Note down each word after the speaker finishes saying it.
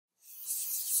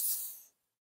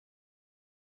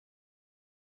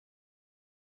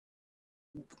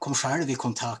kom själv i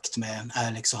kontakt med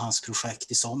Alex och hans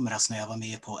projekt i somras när jag var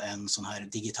med på en sån här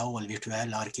digital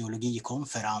virtuell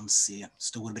arkeologikonferens i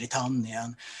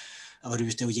Storbritannien. Jag var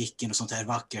ute och gick i något sånt här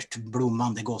vackert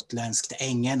blommande gotländskt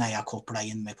änge när jag kopplade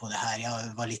in mig på det här.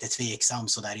 Jag var lite tveksam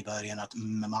så där i början att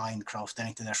Minecraft är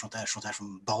inte där sånt där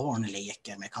som barn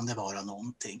leker med, kan det vara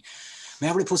någonting? Men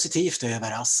jag blev positivt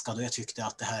överraskad och jag tyckte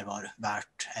att det här var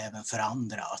värt även för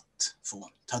andra att få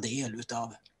ta del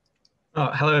utav.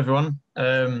 Oh, hello everyone.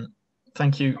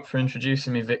 Thank you for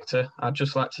introducing me, Victor. I'd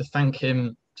just like to thank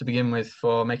him to begin with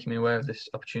for making me aware of this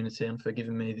opportunity and for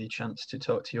giving me the chance to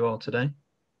talk to you all today.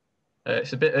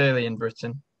 It's a bit early in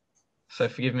Britain, so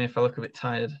forgive me if I look a bit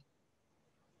tired.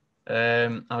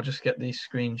 I'll just get the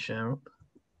screen share up.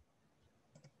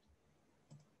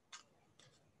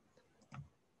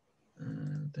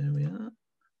 There we are.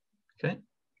 Okay.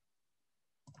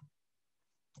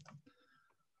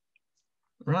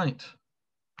 Right.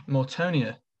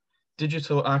 Mortonia,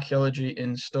 digital archaeology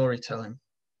in storytelling.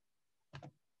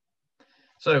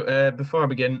 So before I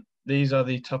begin, these are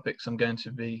the topics I'm going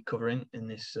to be covering in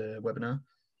this webinar.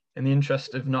 In the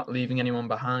interest of not leaving anyone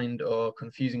behind or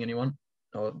confusing anyone,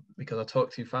 or because I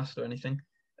talk too fast or anything,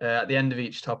 at the end of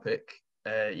each topic,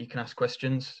 you can ask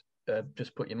questions.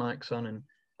 Just put your mics on and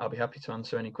I'll be happy to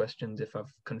answer any questions if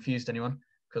I've confused anyone,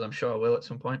 because I'm sure I will at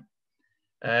some point.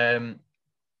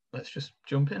 Let's just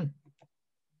jump in.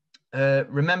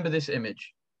 Remember this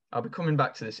image. I'll be coming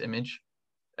back to this image,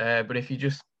 but if you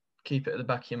just keep it at the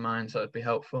back of your minds, that would be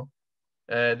helpful.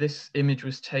 This image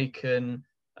was taken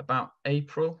about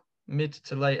April, mid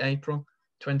to late April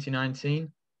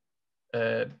 2019.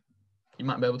 You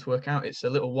might be able to work out it's a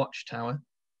little watchtower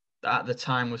that at the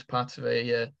time was part of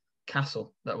a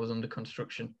castle that was under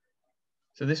construction.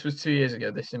 So this was 2 years ago,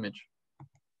 this image.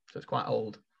 So it's quite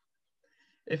old.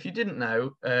 If you didn't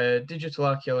know, digital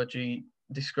archaeology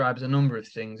describes a number of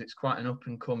things. It's quite an up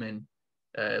and coming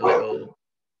little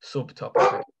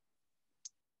subtopic,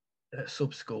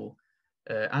 sub-school.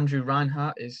 Andrew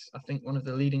Reinhardt is, I think, one of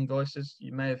the leading voices.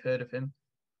 You may have heard of him.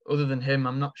 Other than him,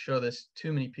 I'm not sure there's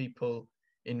too many people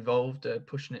involved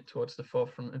pushing it towards the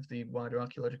forefront of the wider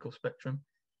archaeological spectrum.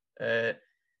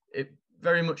 It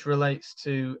very much relates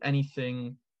to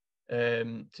anything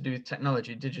to do with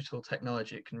technology, digital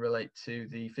technology. It can relate to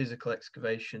the physical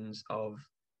excavations of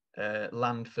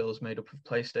landfills made up of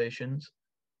playstations.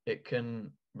 It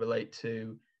can relate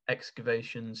to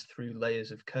excavations through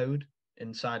layers of code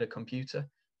inside a computer.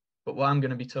 But what I'm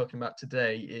going to be talking about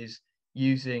today is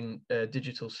using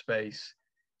digital space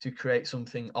to create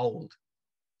something old.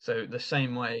 So the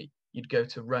same way you'd go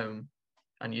to Rome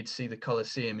and you'd see the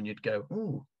Colosseum and you'd go,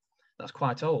 ooh, that's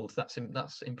quite old. That's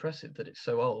impressive that it's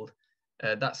so old.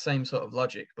 That same sort of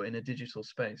logic, but in a digital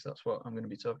space. That's what I'm going to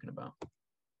be talking about.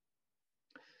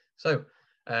 So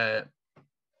I'm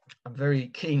very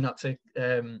keen not to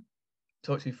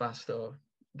talk too fast or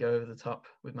go over the top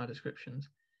with my descriptions.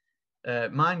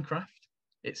 Minecraft,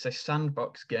 it's a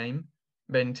sandbox game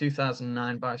made in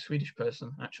 2009 by a Swedish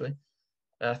person, actually.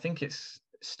 I think it's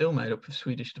still made up of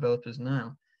Swedish developers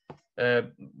now.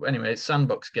 Anyway, it's a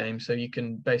sandbox game, so you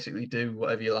can basically do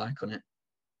whatever you like on it.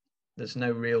 There's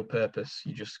no real purpose.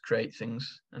 You just create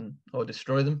things or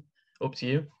destroy them, up to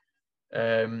you.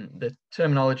 The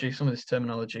terminology, some of this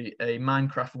terminology, a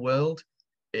Minecraft world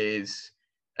is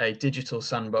a digital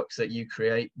sandbox that you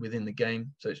create within the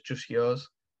game. So it's just yours.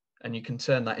 And you can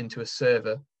turn that into a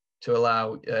server to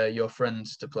allow your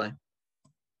friends to play.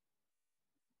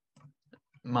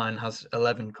 Mine has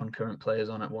 11 concurrent players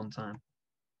on at one time.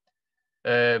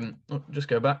 Just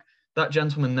go back. That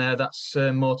gentleman there, that's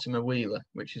Sir Mortimer Wheeler,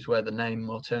 which is where the name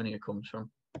Mortonia comes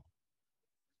from.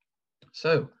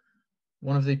 So,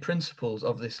 one of the principles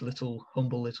of this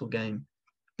humble little game,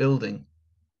 building.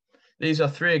 These are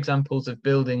 3 examples of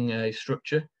building a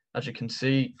structure. As you can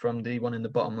see from the one in the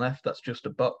bottom left, that's just a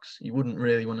box. You wouldn't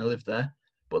really want to live there.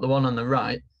 But the one on the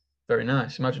right, very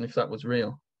nice. Imagine if that was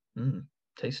real.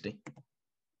 Tasty.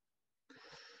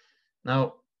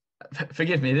 Now,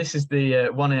 forgive me, this is the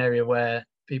one area where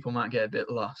people might get a bit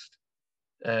lost.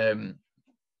 But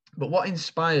what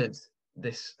inspired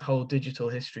this whole digital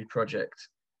history project?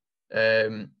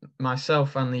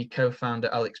 Myself and the co-founder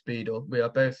Alex Beadle, we are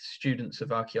both students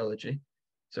of archaeology.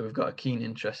 So we've got a keen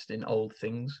interest in old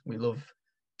things. We love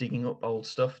digging up old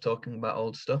stuff, talking about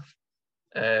old stuff.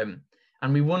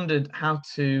 And we wondered how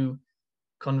to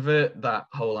convert that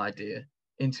whole idea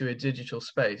into a digital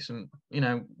space. And, you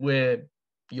know, we're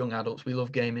young adults, we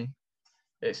love gaming.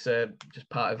 It's just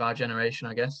part of our generation,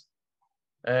 I guess.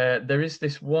 There is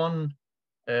this one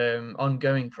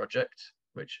ongoing project,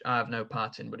 which I have no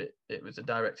part in, but it was a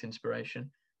direct inspiration,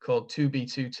 called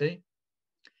 2B2T.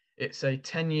 It's a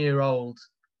 10-year-old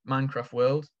Minecraft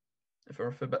world. If I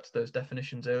refer back to those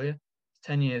definitions earlier, it's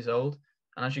 10 years old.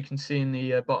 And as you can see in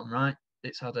the bottom right,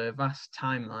 it's had a vast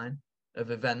timeline of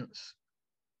events.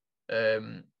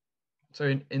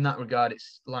 So in that regard,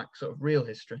 it's like sort of real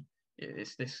history.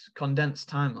 It's this condensed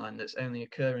timeline that's only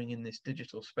occurring in this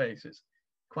digital space. It's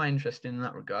quite interesting in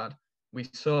that regard. We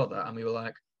saw that and we were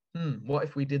like, what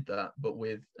if we did that, but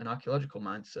with an archaeological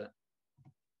mindset?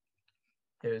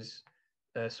 Here's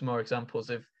some more examples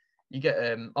of, you get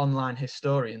online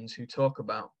historians who talk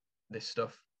about this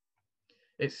stuff.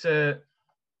 It's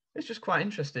just quite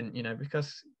interesting, you know,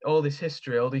 because all this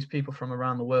history, all these people from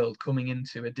around the world coming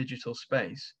into a digital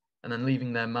space and then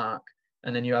leaving their mark.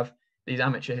 And then you have these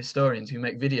amateur historians who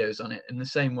make videos on it in the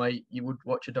same way you would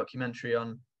watch a documentary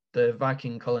on the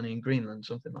Viking colony in Greenland,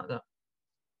 something like that.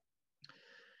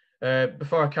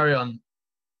 Before I carry on,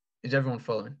 is everyone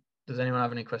following? Does anyone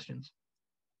have any questions?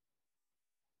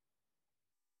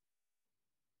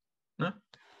 No?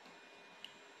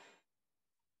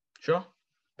 Sure?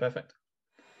 Perfect.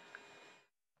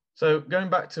 So going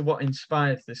back to what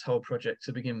inspired this whole project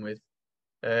to begin with,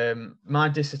 my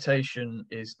dissertation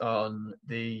is on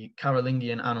the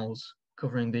Carolingian annals,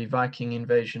 covering the Viking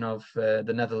invasion of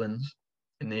the Netherlands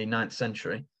in the 9th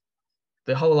century.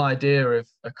 The whole idea of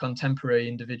a contemporary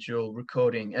individual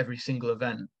recording every single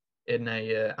event in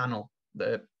a annal,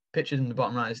 the pictured in the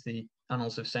bottom right is the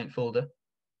Annals of St. Fulda.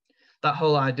 That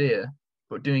whole idea,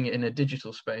 but doing it in a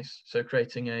digital space, so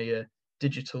creating a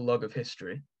digital log of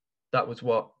history, that was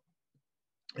what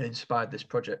inspired this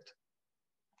project.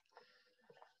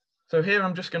 So here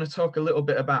I'm just going to talk a little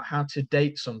bit about how to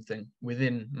date something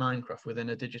within Minecraft, within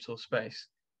a digital space.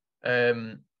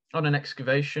 On an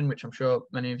excavation, which I'm sure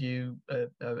many of you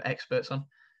are experts on.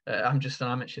 I'm just an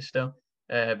amateur still.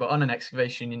 But on an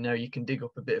excavation, you know, you can dig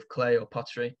up a bit of clay or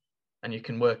pottery and you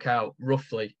can work out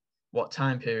roughly what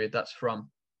time period that's from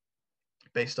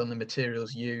based on the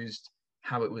materials used,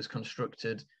 how it was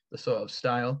constructed, the sort of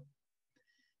style.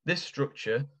 This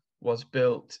structure was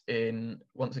built in,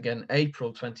 once again,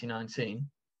 April 2019.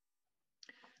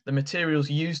 The materials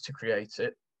used to create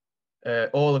it,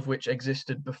 all of which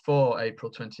existed before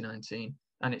April 2019,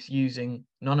 and it's using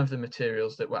none of the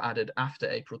materials that were added after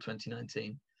April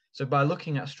 2019. So by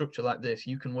looking at a structure like this,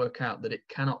 you can work out that it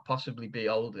cannot possibly be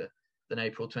older than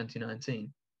April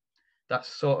 2019. That's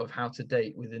sort of how to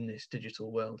date within this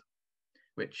digital world,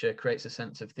 which creates a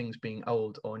sense of things being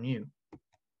old or new.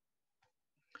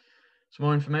 Some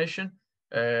more information,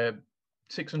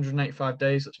 685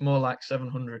 days, that's more like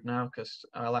 700 now because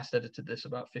I last edited this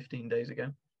about 15 days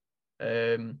ago.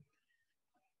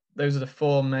 Those are the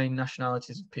 4 main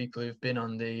nationalities of people who've been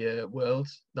on the world.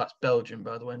 That's Belgium,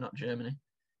 by the way, not Germany.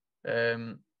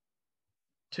 2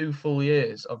 full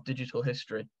years of digital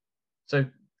history. So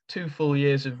 2 full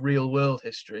years of real world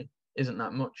history isn't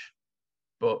that much,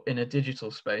 but in a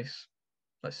digital space,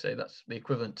 let's say that's the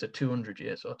equivalent to 200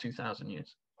 years or 2,000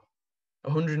 years.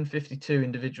 152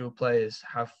 individual players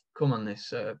have come on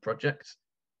this project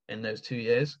in those 2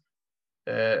 years.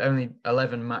 Only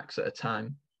 11 max at a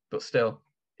time, but still,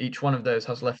 each one of those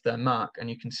has left their mark, and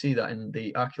you can see that in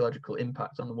the archaeological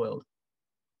impact on the world.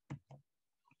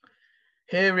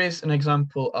 Here is an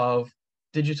example of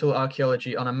digital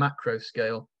archaeology on a macro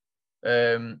scale.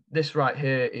 This right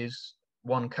here is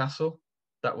one castle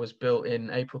that was built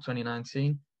in April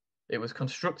 2019. It was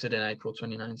constructed in April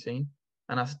 2019.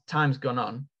 And as time's gone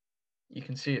on, you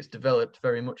can see it's developed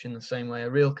very much in the same way a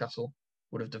real castle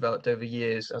would have developed over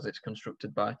years as it's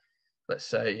constructed by, let's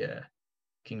say,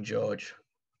 King George,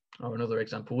 or another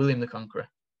example, William the Conqueror,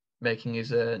 making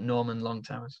his Norman long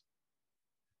towers.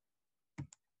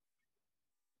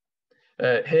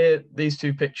 Here, these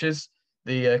 2 pictures,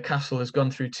 the castle has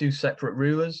gone through 2 separate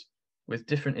rulers with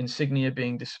different insignia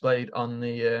being displayed on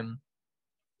the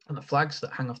flags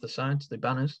that hang off the sides, the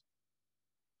banners.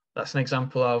 That's an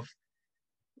example of,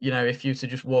 you know, if you were to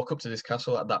just walk up to this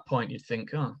castle at that point, you'd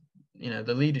think, oh, you know,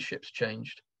 the leadership's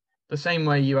changed. The same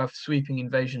way you have sweeping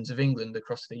invasions of England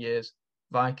across the years,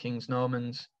 Vikings,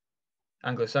 Normans,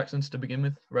 Anglo-Saxons to begin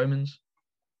with, Romans.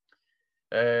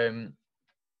 This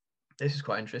is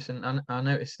quite interesting. And I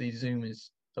notice the zoom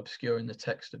is obscuring the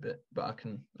text a bit, but I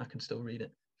can still read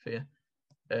it for you.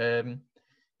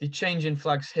 The change in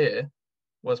flags here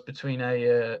was between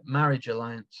a marriage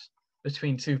alliance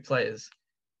between 2 players.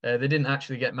 They didn't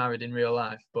actually get married in real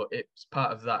life, but it's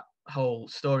part of that whole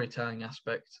storytelling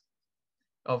aspect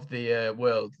of the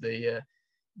world, the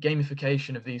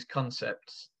gamification of these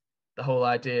concepts, the whole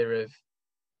idea of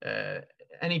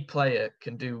any player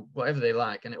can do whatever they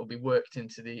like and it will be worked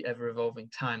into the ever-evolving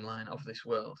timeline of this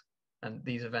world. And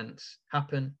these events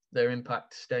happen, their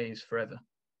impact stays forever.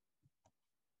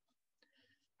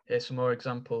 Here's some more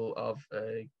example of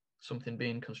something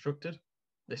being constructed.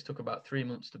 This took about 3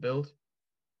 months to build.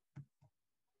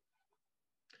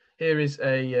 Here is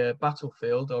a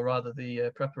battlefield, or rather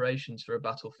the preparations for a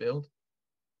battlefield.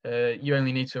 You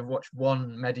only need to have watched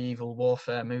one medieval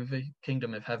warfare movie,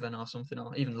 Kingdom of Heaven or something,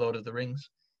 or even Lord of the Rings,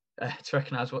 to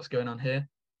recognise what's going on here.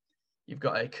 You've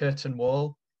got a curtain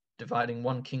wall dividing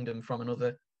one kingdom from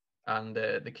another, and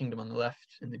the kingdom on the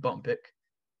left in the bottom pic,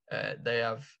 they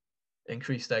have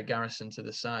increased their garrison to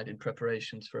the side in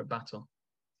preparations for a battle.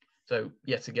 So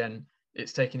yet again,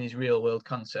 it's taking these real world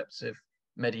concepts of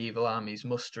medieval armies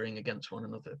mustering against one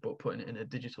another, but putting it in a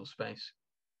digital space.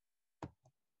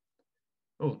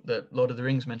 Oh, the Lord of the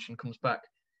Rings mention comes back.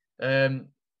 You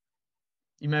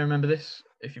may remember this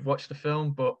if you've watched the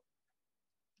film, but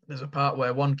there's a part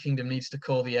where one kingdom needs to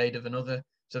call the aid of another.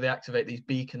 So they activate these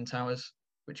beacon towers,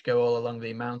 which go all along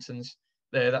the mountains.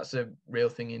 That's a real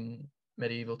thing in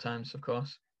medieval times, of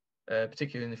course,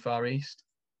 particularly in the Far East.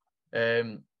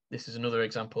 This is another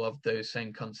example of those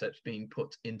same concepts being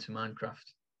put into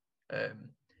Minecraft.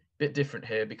 Bit different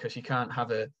here because you can't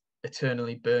have a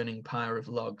eternally burning pyre of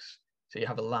logs, so you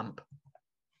have a lamp.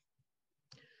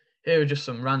 Here are just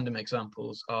some random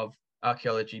examples of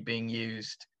archaeology being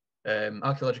used,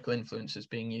 archaeological influences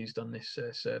being used on this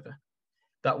server.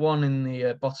 That one in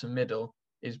the bottom middle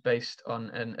is based on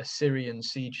an Assyrian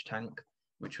siege tank,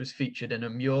 which was featured in a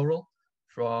mural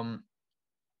from,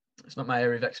 it's not my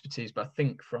area of expertise, but I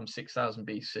think from 6000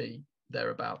 BC,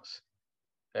 thereabouts.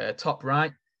 Top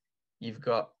right, you've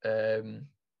got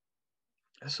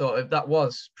sort of, that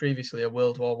was previously a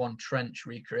World War I trench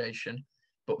recreation,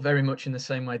 but very much in the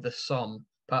same way the Somme,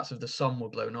 parts of the Somme were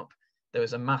blown up. There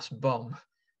was a mass bomb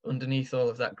underneath all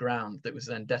of that ground that was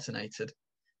then detonated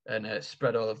and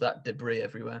spread all of that debris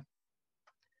everywhere.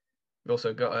 We've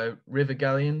also got a river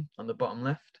galleon on the bottom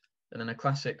left, and then a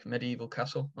classic medieval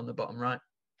castle on the bottom right.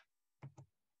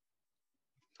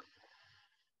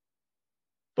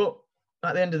 But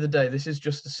at the end of the day, this is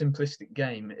just a simplistic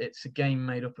game. It's a game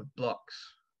made up of blocks.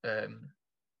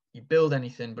 You build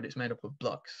anything, but it's made up of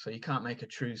blocks. So you can't make a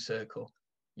true circle.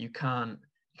 You can't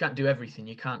do everything.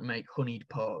 You can't make honeyed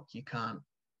pork. You can't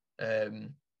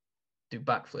do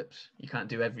backflips. You can't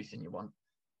do everything you want.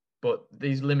 But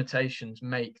these limitations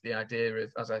make the idea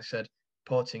of, as I said,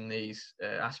 porting these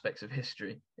aspects of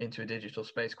history into a digital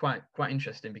space quite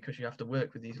interesting, because you have to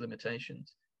work with these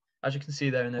limitations. As you can see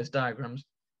there in those diagrams,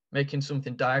 making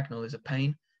something diagonal is a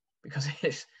pain because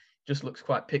it just looks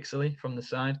quite pixely from the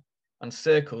side. And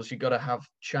circles, you've got to have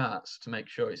charts to make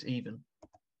sure it's even.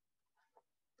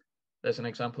 There's an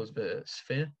example of a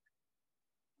sphere.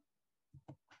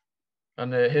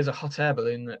 And here's a hot air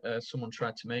balloon that someone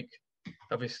tried to make.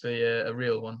 Obviously, a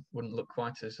real one wouldn't look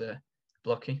quite as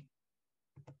blocky.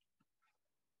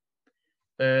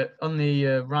 On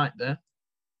the right there,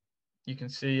 you can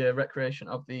see a recreation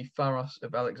of the Pharos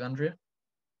of Alexandria,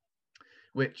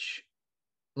 which,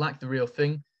 like the real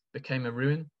thing, became a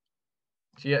ruin.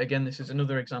 So yet again, this is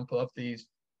another example of these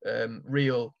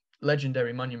real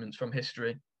legendary monuments from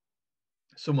history.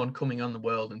 Someone coming on the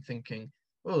world and thinking,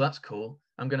 oh, that's cool,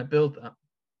 I'm going to build that.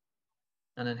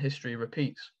 And then history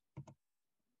repeats.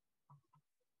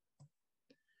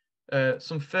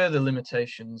 Some further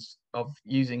limitations of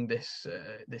using this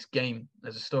game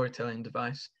as a storytelling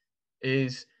device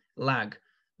is lag.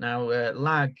 Now,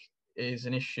 lag is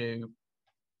an issue.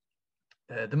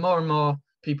 The more and more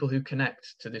people who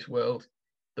connect to this world,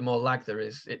 the more lag there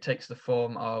is. It takes the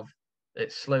form of,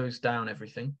 it slows down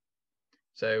everything.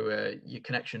 So your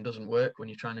connection doesn't work when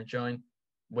you're trying to join.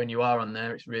 When you are on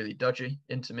there, it's really dodgy,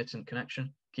 intermittent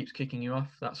connection, keeps kicking you off,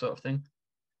 that sort of thing.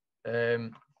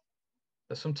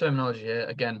 There's some terminology here.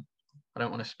 Again, I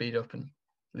don't want to speed up and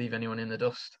leave anyone in the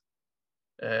dust.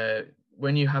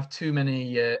 When you have too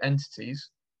many entities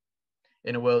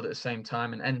in a world at the same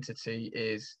time, an entity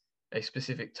is a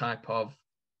specific type of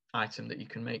item that you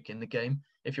can make in the game.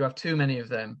 If you have too many of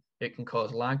them, it can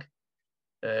cause lag.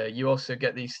 You also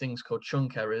get these things called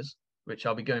chunk errors, which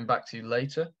I'll be going back to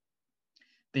later.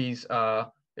 These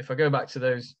are, if I go back to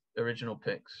those original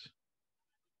pics,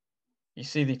 you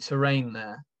see the terrain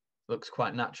there looks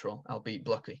quite natural, albeit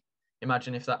blocky.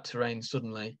 Imagine if that terrain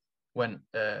suddenly went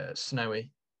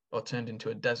snowy or turned into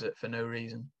a desert for no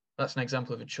reason. That's an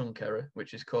example of a chunk error,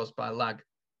 which is caused by lag.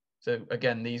 So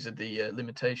again, these are the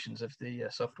limitations of the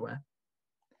software.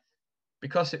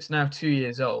 Because it's now 2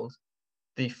 years old,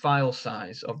 the file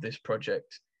size of this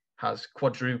project has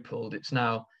quadrupled. It's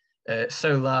now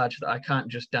so large that I can't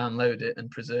just download it and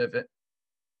preserve it.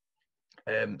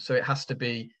 So it has to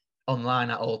be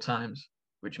online at all times,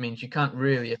 which means you can't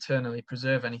really eternally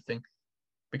preserve anything,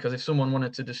 because if someone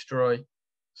wanted to destroy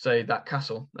say that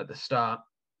castle at the start,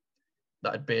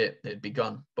 that'd be it, it'd be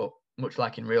gone. But much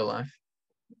like in real life,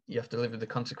 you have to live with the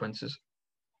consequences.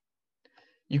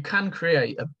 You can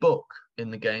create a book in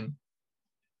the game,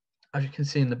 as you can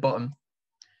see in the bottom,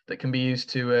 that can be used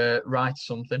to write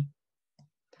something.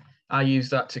 I use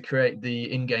that to create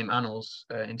the in-game annals,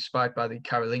 inspired by the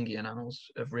Carolingian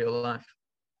annals of real life.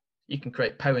 You can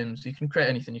create poems, you can create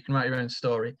anything, you can write your own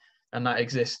story, and that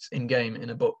exists in-game in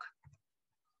a book.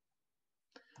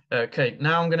 Okay,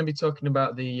 now I'm going to be talking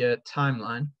about the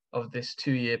timeline of this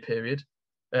 2-year period.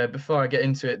 Before I get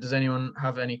into it, does anyone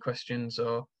have any questions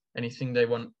or anything they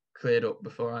want cleared up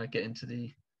before I get into the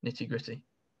nitty-gritty?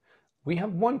 We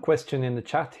have one question in the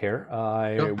chat here.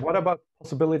 Sure. What about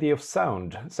possibility of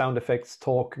sound effects,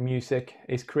 talk, music?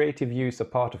 Is creative use a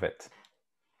part of it?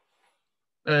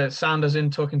 Sound as in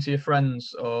talking to your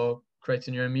friends or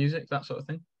creating your own music, that sort of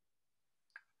thing?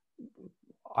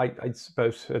 I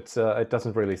suppose it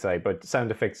doesn't really say, but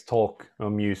sound effects, talk, or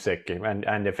music,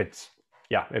 and if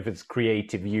it's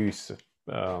creative use,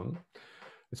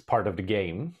 it's part of the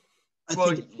game. I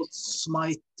think it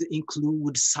might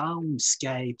include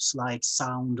soundscapes like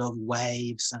sound of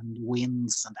waves and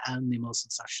winds and animals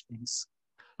and such things.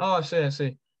 Oh, I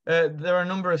see. There are a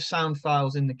number of sound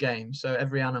files in the game, so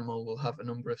every animal will have a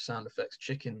number of sound effects.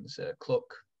 Chickens cluck,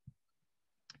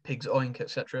 pigs oink,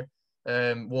 etc.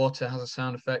 Water has a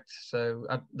sound effect, so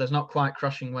there's not quite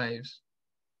crashing waves,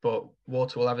 but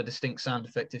water will have a distinct sound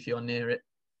effect if you're near it.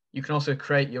 You can also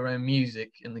create your own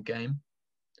music in the game,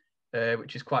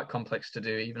 which is quite complex to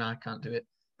do. Even I can't do it,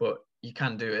 but you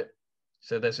can do it.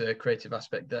 So there's a creative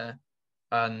aspect there.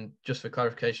 And just for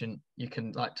clarification, you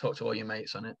can like talk to all your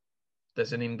mates on it.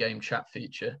 There's an in-game chat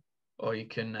feature, or you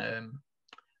can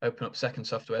open up second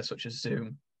software such as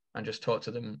Zoom and just talk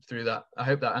to them through that. I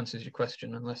hope that answers your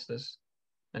question, unless there's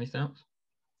anything else.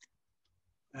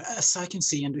 As I can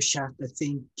see in the chat, I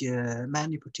think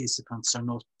many participants are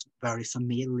not very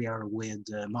familiar with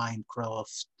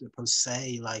Minecraft per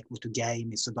se, like what the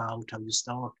game is about, how you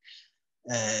start.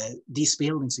 These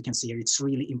buildings you can see here, it's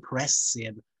really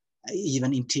impressive,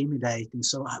 even intimidating.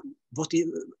 So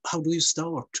how do you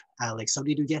start, Alex? How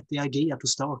did you get the idea to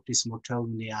start this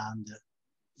Mortonia, and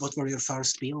what were your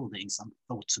first buildings and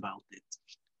thoughts about it?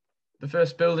 The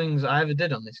first buildings I ever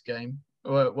did on this game,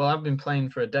 well, I've been playing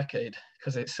for a decade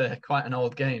because it's quite an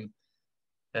old game.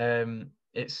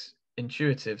 It's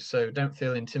intuitive, so don't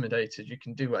feel intimidated. You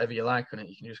can do whatever you like on it.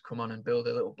 You can just come on and build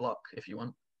a little block if you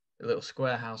want, a little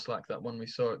square house like that one we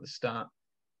saw at the start.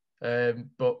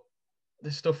 But the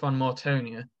stuff on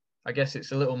Mortonia, I guess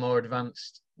it's a little more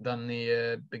advanced than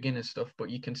the beginner stuff,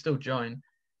 but you can still join,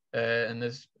 and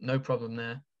there's no problem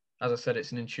there. As I said,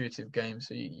 it's an intuitive game,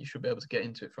 so you should be able to get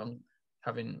into it from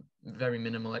having very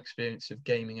minimal experience of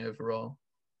gaming overall.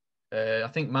 I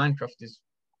think Minecraft is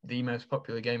the most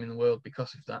popular game in the world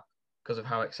because of that, because of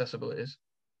how accessible it is.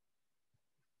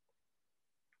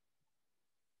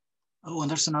 Oh, and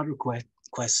there's another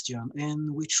question.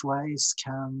 In which ways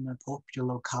can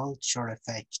popular culture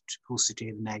affect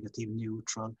positive, negative,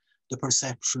 neutral, the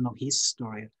perception of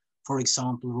history? For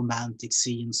example, romantic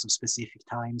scenes of specific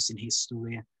times in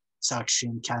history, such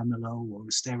in Camelot,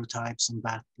 or stereotypes on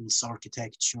battles,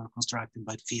 architecture constructed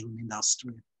by the film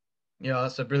industry. Yeah,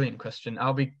 that's a brilliant question.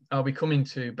 I'll be coming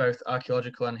to both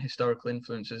archaeological and historical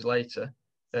influences later.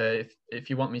 If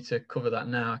you want me to cover that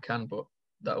now, I can, but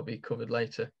that'll be covered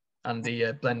later. And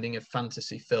the blending of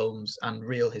fantasy films and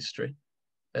real history,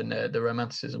 and the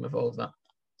romanticism of all of that.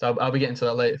 So I'll be getting to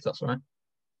that later, if that's all right.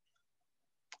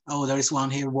 Oh, there is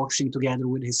one here watching together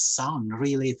with his son.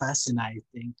 Really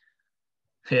fascinating.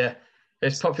 Yeah,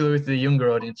 it's popular with the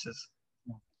younger audiences,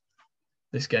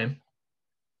 this game.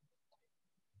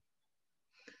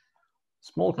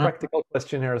 Small practical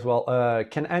question here as well.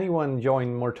 Can anyone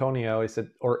join Mortonia,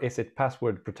 or is it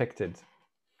password protected?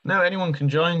 No, anyone can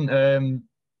join.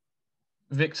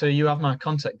 Victor, you have my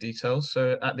contact details,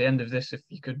 so at the end of this, if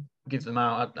you could give them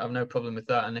out, I have no problem with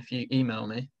that. And if you email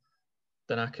me,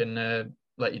 then I can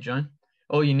let you join.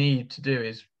 All you need to do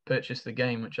is purchase the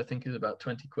game, which I think is about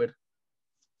 20 quid.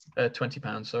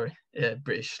 £20, sorry. Yeah,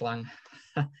 British slang.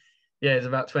 Yeah, it's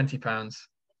about £20.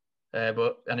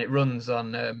 And it runs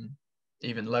on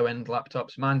even low-end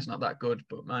laptops. Mine's not that good,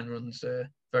 but mine runs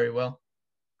very well.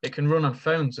 It can run on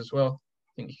phones as well.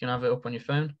 I think you can have it up on your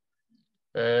phone,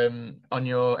 on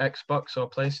your Xbox or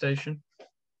PlayStation.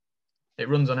 It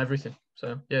runs on everything.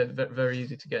 So yeah, very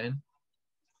easy to get in.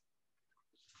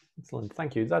 Excellent,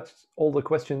 thank you. That's all the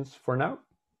questions for now.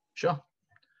 Sure.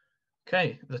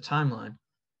 Okay, the timeline.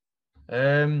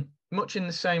 Much in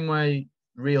the same way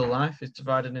real life is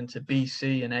divided into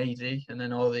BC and AD, and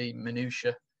then all the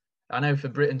minutiae I know for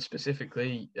Britain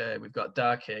specifically, we've got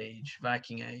Dark Age,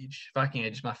 Viking Age. Viking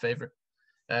Age is my favourite.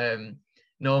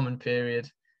 Norman period,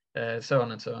 so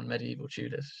on and so on, medieval,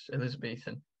 Tudors,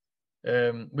 Elizabethan.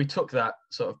 We took that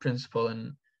sort of principle,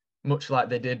 and much like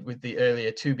they did with the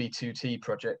earlier 2B2T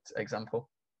project example,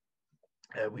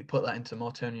 we put that into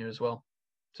Mortonia as well.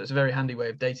 So it's a very handy way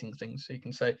of dating things. So you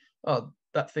can say, oh,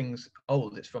 that thing's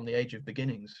old. It's from the age of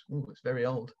beginnings. Ooh, it's very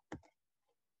old.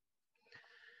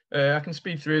 I can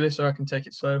speed through this or I can take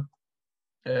it slow.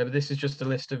 But this is just a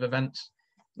list of events,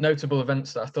 notable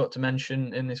events that I thought to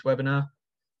mention in this webinar.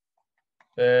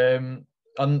 The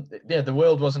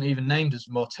world wasn't even named as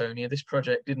Mortonia. This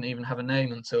project didn't even have a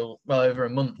name until well over a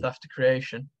month after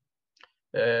creation.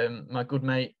 My good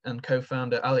mate and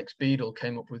co-founder Alex Beadle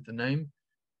came up with the name,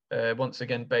 once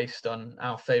again based on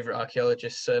our favourite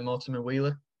archaeologist Sir Mortimer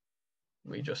Wheeler.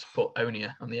 We just put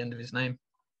Onia on the end of his name.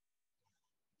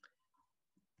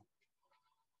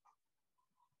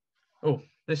 Oh,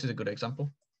 this is a good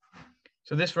example.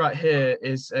 So this right here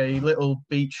is a little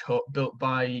beach hut built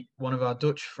by one of our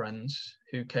Dutch friends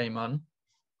who came on.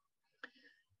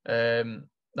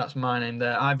 That's my name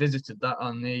there. I visited that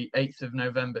on the 8th of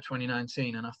November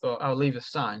 2019, and I thought I'll leave a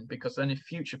sign because then if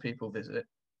future people visit,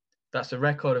 that's a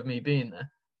record of me being there.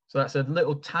 So that's a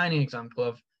little tiny example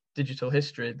of digital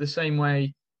history. The same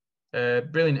way a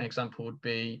brilliant example would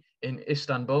be in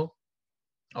Istanbul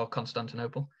or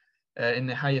Constantinople, in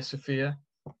the Hagia Sophia,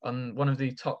 on one of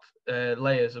the top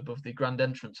layers above the grand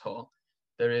entrance hall,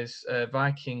 there is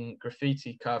Viking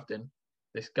graffiti carved in.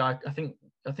 This guy, I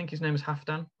think his name is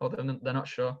Halfdan, or they're not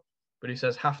sure, but he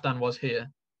says Halfdan was here.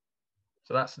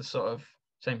 So that's the sort of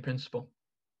same principle.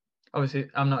 Obviously,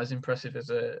 I'm not as impressive as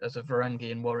a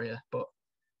Varangian warrior, but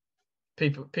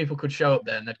people could show up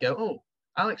there and they'd go, "Oh,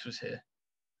 Alex was here."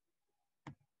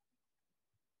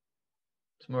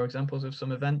 Some more examples of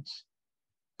some events.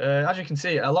 As you can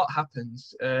see, a lot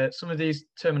happens. Some of these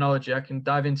terminology I can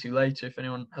dive into later if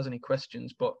anyone has any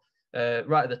questions, but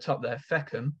right at the top there,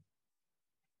 FECM,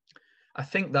 I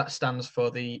think that stands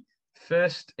for the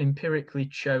First Empirically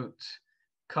Choked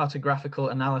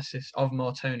Cartographical Analysis of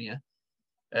Mortonia.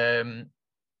 I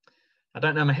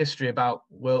don't know my history about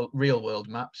real world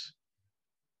maps,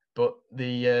 but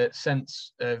the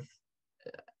sense of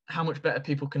how much better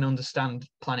people can understand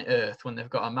planet Earth when they've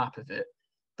got a map of it,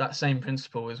 that same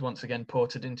principle was once again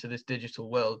ported into this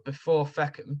digital world. Before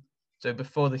FECM, so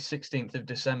before the 16th of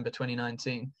December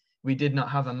 2019, we did not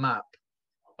have a map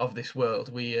of this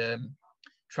world. We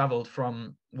travelled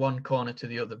from one corner to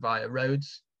the other via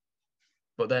roads.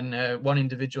 But then one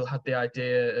individual had the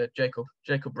idea,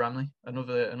 Jacob Bramley,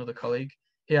 another colleague,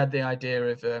 he had the idea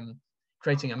of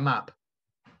creating a map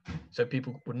so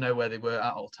people would know where they were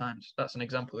at all times. That's an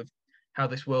example of how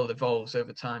this world evolves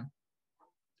over time.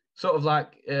 Sort of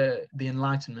like the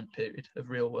Enlightenment period of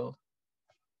real world.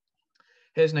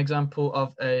 Here's an example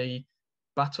of a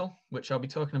battle, which I'll be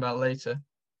talking about later.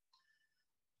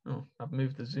 Oh, I've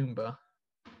moved the zoom bar.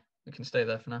 We can stay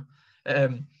there for now.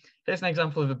 Here's an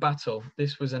example of a battle.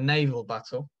 This was a naval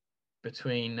battle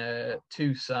between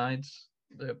two sides,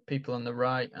 the people on the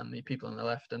right and the people on the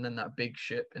left, and then that big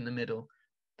ship in the middle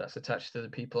that's attached to the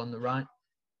people on the right.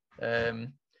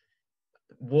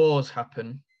 Wars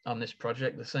happen on this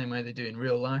project the same way they do in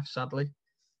real life, sadly.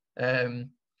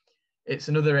 It's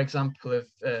another example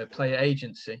of player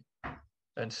agency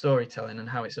and storytelling and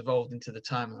how it's evolved into the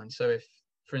timeline. So if,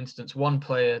 for instance, one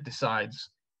player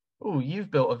decides, "Oh, you've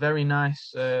built a very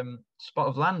nice spot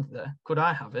of land there. Could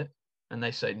I have it?" And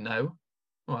they say no.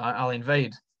 Well, I'll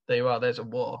invade. There you are. There's a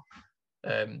war.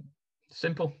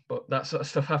 Simple, but that sort of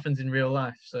stuff happens in real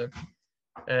life. So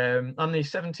on the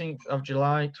 17th of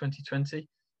July 2020,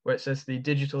 where it says the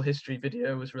digital history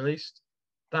video was released,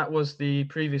 that was the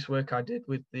previous work I did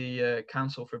with the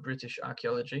Council for British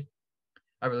Archaeology.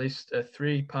 I released a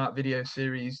 3-part video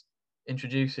series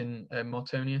introducing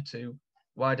Mortonia to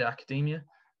wider academia.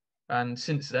 And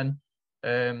since then,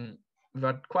 we've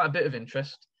had quite a bit of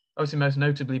interest, obviously most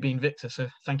notably being Victor. So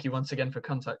thank you once again for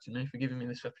contacting me, for giving me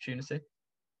this opportunity.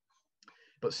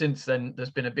 But since then,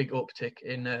 there's been a big uptick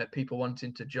in people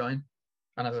wanting to join.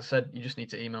 And as I said, you just need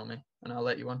to email me and I'll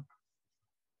let you on.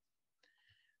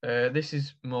 This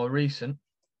is more recent.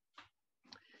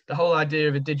 The whole idea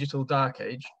of a digital dark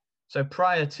age. So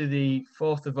prior to the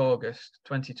 4th of August,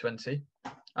 2020,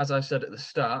 as I said at the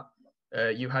start,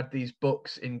 you had these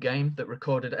books in game that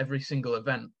recorded every single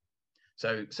event.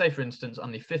 So say, for instance,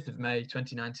 on the 5th of May,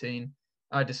 2019,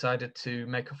 I decided to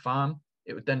make a farm.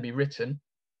 It would then be written,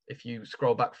 if you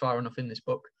scroll back far enough in this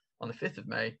book, on the 5th of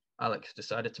May, Alex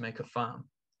decided to make a farm.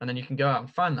 And then you can go out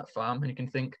and find that farm and you can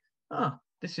think,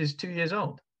 this is 2 years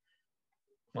old.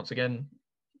 Once again,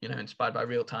 you know, inspired by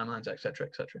real timelines, etc.,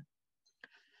 etc.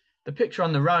 The picture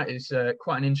on the right is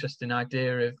quite an interesting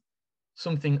idea of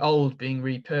something old being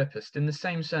repurposed in the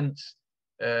same sense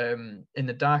in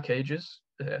the Dark Ages,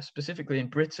 specifically in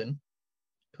Britain,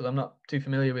 because I'm not too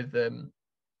familiar with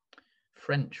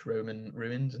French Roman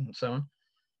ruins and so on.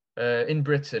 In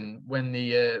Britain, when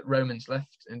the Romans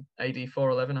left in AD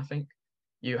 411, I think,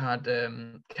 you had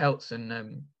Celts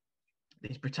and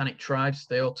these Britannic tribes.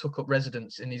 They all took up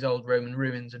residence in these old Roman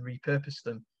ruins and repurposed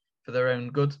them for their own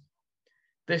good.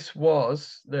 This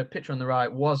was, the picture on the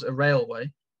right was a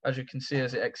railway. As you can see,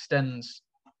 as it extends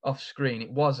off screen,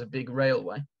 it was a big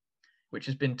railway, which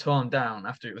has been torn down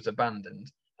after it was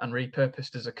abandoned and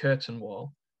repurposed as a curtain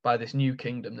wall by this new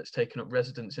kingdom that's taken up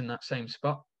residence in that same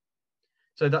spot.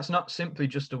 So that's not simply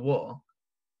just a wall.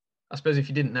 I suppose if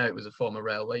you didn't know it was a former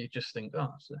railway, you'd just think, oh,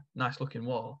 it's a nice looking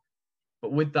wall.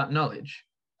 But with that knowledge,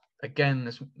 again,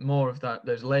 there's more of that,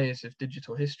 those layers of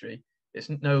digital history. It's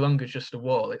no longer just a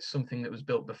wall, it's something that was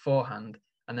built beforehand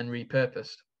and then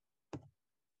repurposed.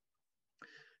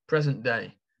 Present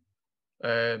day,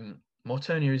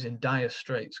 Mortonia is in dire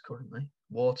straits currently,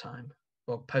 wartime,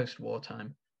 or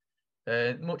post-wartime.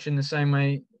 Much in the same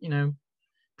way, you know,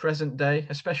 present day,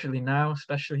 especially now,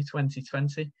 especially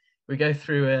 2020, we go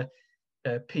through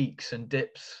peaks and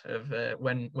dips of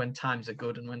when times are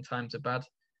good and when times are bad.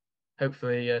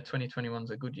 Hopefully 2021 is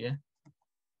a good year.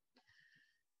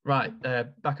 Right,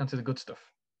 back onto the good stuff.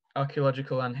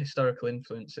 Archaeological and historical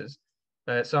influences.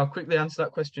 So I'll quickly answer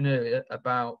that question earlier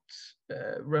about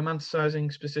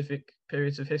romanticizing specific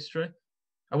periods of history.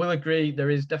 I will agree there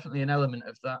is definitely an element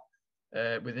of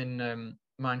that within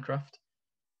Minecraft,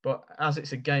 but as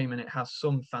it's a game and it has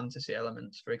some fantasy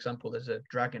elements, for example, there's a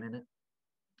dragon in it,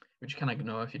 which you can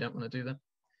ignore if you don't want to do that.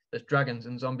 There's dragons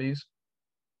and zombies.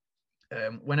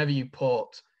 Whenever you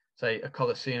port, say, a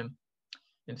Colosseum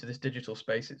into this digital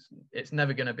space, it's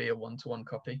never going to be a one-to-one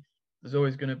copy. There's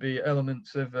always going to be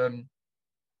elements of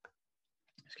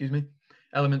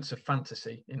elements of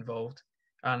fantasy involved,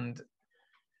 and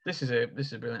this is a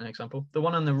brilliant example. The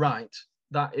one on the right,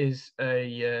 that is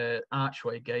a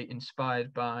archway gate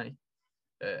inspired by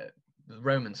the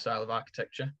Roman style of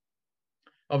architecture.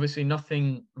 Obviously,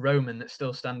 nothing Roman that's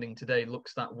still standing today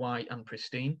looks that white and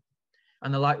pristine,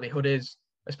 and the likelihood is,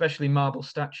 especially marble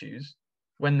statues,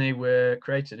 when they were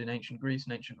created in ancient Greece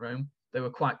and ancient Rome, they were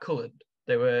quite coloured.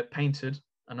 They were painted,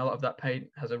 and a lot of that paint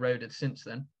has eroded since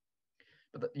then.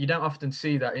 But you don't often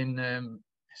see that in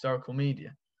historical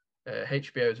media.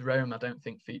 HBO's Rome, I don't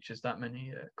think, features that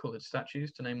many coloured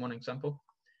statues, to name one example.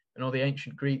 And all the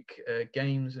ancient Greek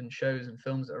games and shows and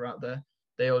films that are out there,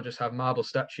 they all just have marble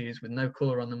statues with no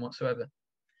colour on them whatsoever.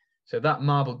 So that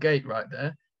marble gate right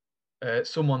there,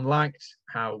 someone liked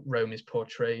how Rome is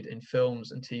portrayed in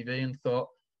films and TV and thought,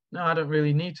 no, I don't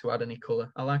really need to add any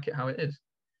colour. I like it how it is.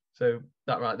 So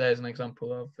that right there is an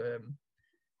example of,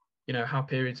 you know, how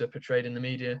periods are portrayed in the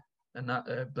media and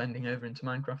that blending over into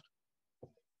Minecraft.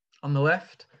 On the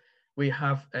left, we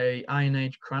have a Iron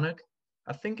Age crannog.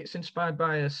 I think it's inspired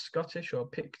by a Scottish or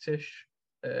Pictish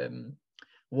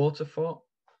water fort.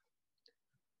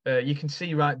 You can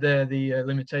see right there the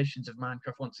limitations of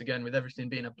Minecraft once again, with everything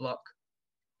being a block.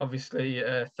 Obviously,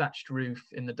 a thatched roof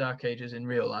in the Dark Ages in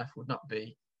real life would not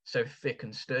be so thick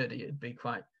and sturdy. It'd be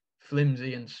quite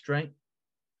flimsy and straight.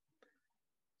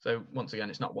 So once again,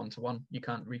 it's not one-to-one. You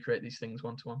can't recreate these things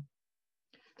one-to-one.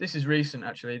 This is recent,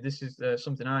 actually. This is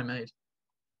something I made.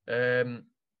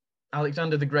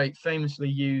 Alexander the Great famously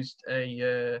used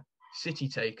a city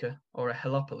taker, or a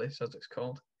Helopolis, as it's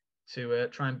called, to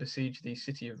try and besiege the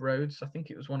city of Rhodes. I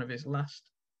think it was one of his last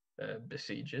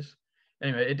besieges.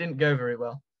 Anyway, it didn't go very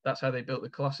well. That's how they built the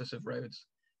Colossus of Rhodes.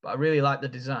 But I really like the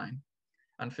design.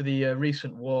 And for the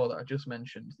recent war that I just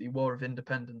mentioned, the War of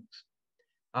Independence,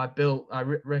 I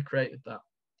recreated that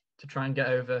to try and get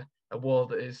over a wall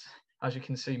that is, as you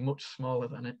can see, much smaller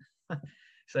than it.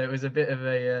 So it was a bit of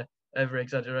a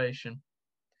over-exaggeration.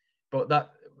 But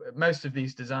that most of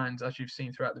these designs, as you've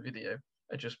seen throughout the video,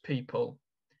 are just people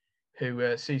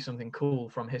who see something cool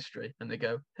from history and they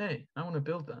go, hey, I want to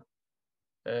build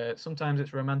that. Sometimes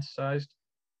it's romanticized.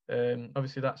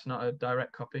 Obviously, that's not a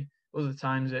direct copy. Other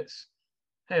times it's,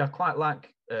 hey, I quite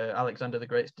like Alexander the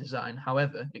Great's design.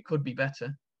 However, it could be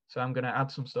better. So I'm going to add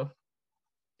some stuff.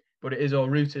 But it is all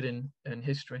rooted in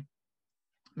history.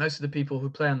 Most of the people who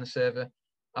play on the server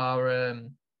are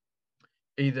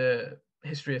either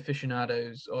history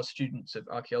aficionados or students of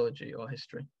archaeology or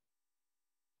history.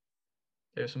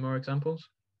 Here are some more examples.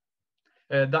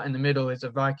 That in the middle is a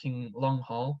Viking long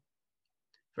hall.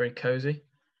 Very cozy.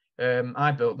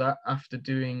 I built that after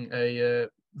doing a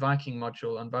Viking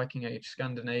module on Viking Age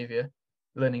Scandinavia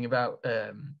learning about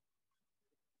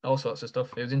all sorts of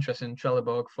stuff. It was interesting in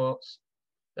Trelleborg forts,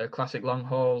 classic long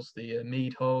halls, the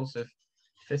mead halls of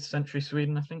 5th century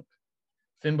Sweden, I think.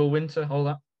 Fimbulwinter, all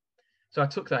that. So I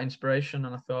took that inspiration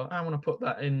and I thought, I want to put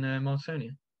that in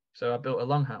Mortonia. So I built a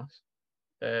longhouse.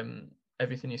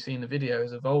 Everything you see in the video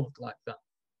has evolved like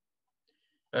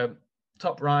that.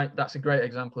 Top right, that's a great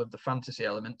example of the fantasy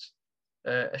elements.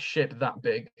 A ship that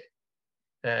big,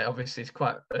 obviously it's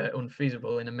quite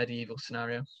unfeasible in a medieval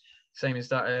scenario. Same as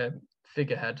that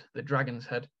figurehead, the dragon's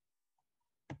head.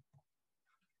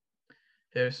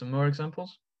 Here are some more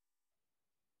examples.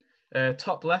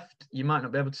 Top left, you might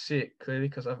not be able to see it clearly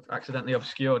because I've accidentally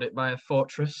obscured it by a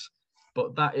fortress,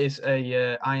 but that is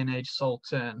a Iron Age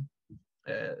saltern.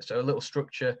 So a little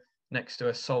structure next to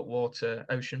a saltwater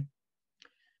ocean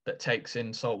that takes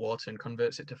in salt water and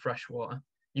converts it to fresh water.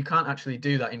 You can't actually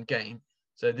do that in game,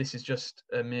 so this is just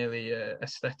a merely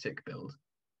aesthetic build.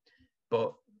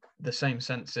 But the same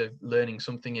sense of learning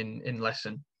something in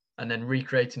lesson and then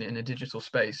recreating it in a digital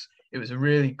space, it was a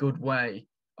really good way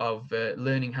of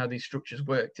learning how these structures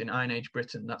worked in Iron Age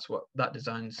Britain. That's what that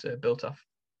design's built off.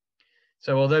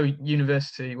 So although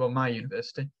my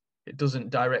university, it doesn't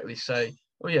directly say,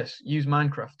 oh yes, use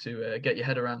Minecraft to get your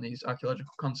head around these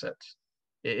archaeological concepts,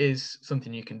 it is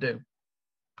something you can do.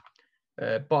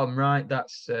 Bottom right,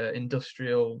 that's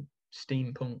industrial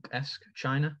steampunk-esque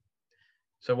China.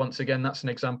 So once again, that's an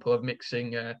example of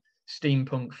mixing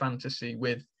steampunk fantasy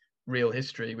with real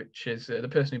history, which is the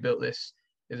person who built this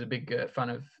is a big fan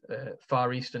of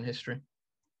Far Eastern history.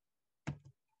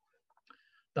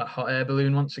 That hot air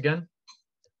balloon once again.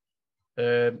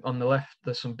 On the left,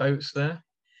 there's some boats there.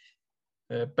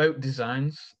 Boat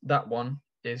designs, that one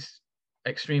is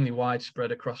extremely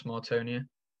widespread across Mortonia,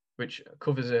 which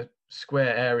covers a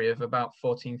square area of about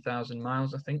 14,000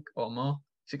 miles, I think, or more,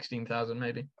 16,000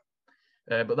 maybe.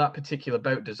 But that particular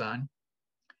boat design,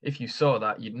 if you saw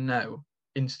that, you'd know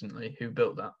instantly who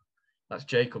built that. That's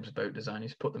Jacob's boat design.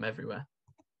 He's put them everywhere.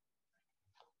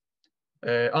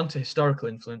 Onto historical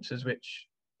influences, which,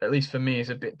 at least for me, is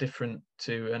a bit different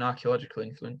to an archaeological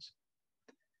influence.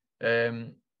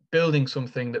 Building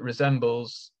something that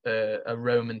resembles a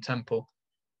Roman temple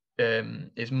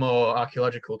is more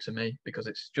archaeological to me because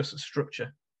it's just a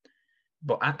structure.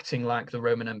 But acting like the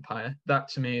Roman Empire, that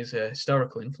to me is a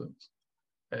historical influence.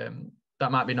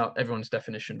 That might be not everyone's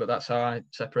definition, but that's how I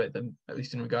separate them, at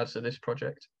least in regards to this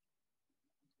project.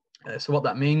 So what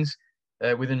that means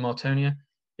within Mortonia,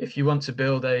 if you want to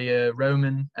build a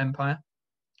Roman Empire,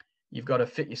 you've got to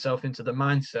fit yourself into the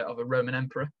mindset of a Roman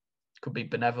emperor. Could be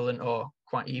benevolent or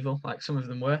quite evil, like some of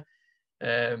them were.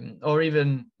 Or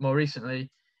even more recently,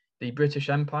 the British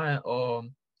Empire or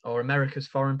America's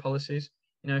foreign policies.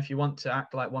 You know, if you want to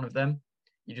act like one of them,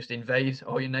 you just invade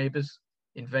all your neighbors,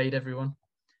 invade everyone.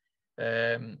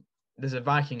 There's a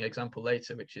Viking example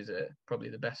later, which is probably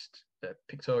the best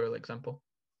pictorial example.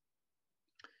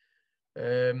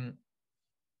 There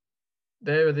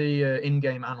are the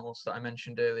in-game annals that I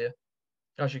mentioned earlier.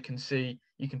 As you can see,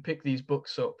 you can pick these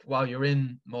books up while you're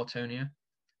in Mortonia,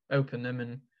 open them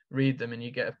and read them, and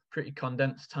you get a pretty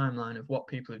condensed timeline of what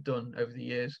people have done over the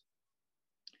years.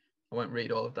 I won't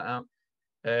read all of that out.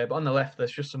 But on the left,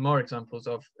 there's just some more examples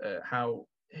of how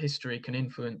history can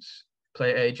influence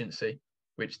player agency,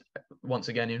 which once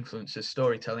again influences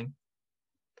storytelling.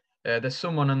 There's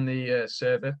someone on the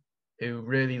server who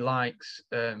really likes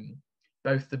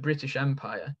both the British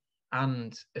Empire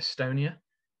and Estonia.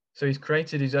 So he's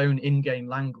created his own in-game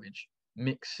language,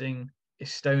 mixing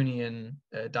Estonian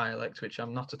dialect, which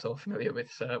I'm not at all familiar with,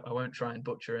 so I won't try and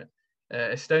butcher it,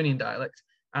 Estonian dialect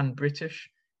and British.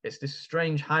 It's this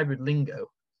strange hybrid lingo,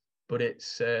 but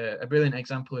it's a brilliant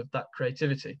example of that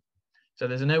creativity. So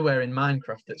there's nowhere in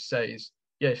Minecraft that says,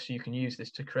 yes, you can use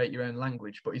this to create your own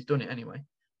language, but he's done it anyway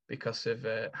because of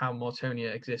how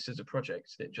Mortonia exists as a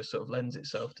project. It just sort of lends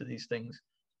itself to these things.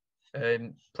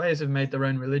 Players have made their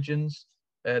own religions.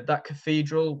 That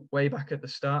cathedral way back at the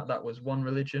start, that was one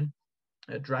religion,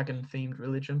 a dragon-themed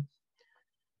religion.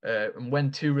 And when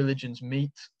two religions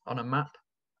meet on a map,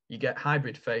 you get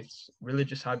hybrid faiths,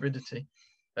 religious hybridity.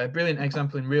 A brilliant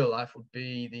example in real life would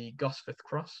be the Gosforth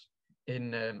Cross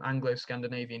in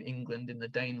Anglo-Scandinavian England in the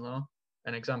Danelaw,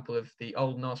 an example of the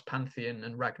Old Norse pantheon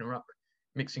and Ragnarok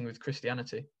mixing with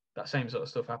Christianity. That same sort of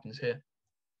stuff happens here.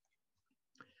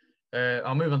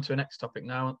 I'll move on to the next topic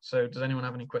now. So does anyone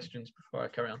have any questions before I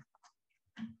carry on?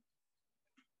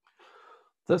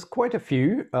 There's quite a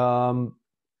few.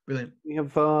 Brilliant. We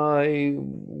have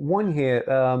one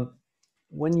here.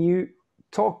 When you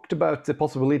talked about the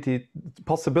possibility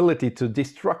to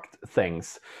destruct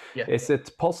things. Yeah. Is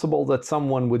it possible that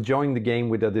someone would join the game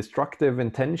with a destructive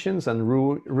intentions and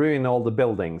ruin all the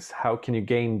buildings? How can you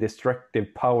gain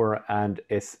destructive power, and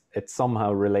is it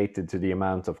somehow related to the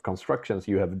amount of constructions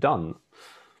you have done?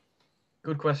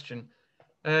 Good question.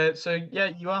 So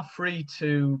yeah, you are free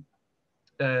to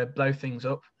blow things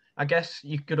up. I guess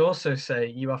you could also say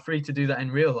you are free to do that in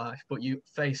real life, but you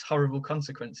face horrible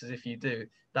consequences if you do.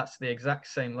 That's the exact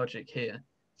same logic here.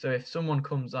 So if someone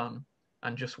comes on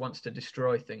and just wants to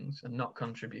destroy things and not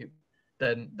contribute,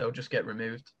 then they'll just get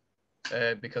removed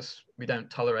because we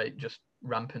don't tolerate just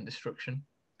rampant destruction.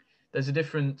 There's a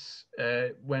difference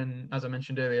when, as I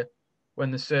mentioned earlier,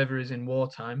 when the server is in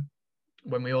wartime,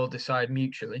 when we all decide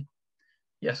mutually,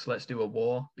 yes, let's do a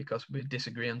war because we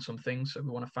disagree on some things, so we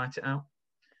want to fight it out.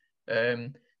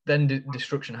 Then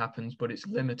destruction happens, but it's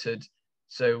limited.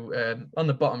 So on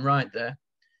the bottom right there,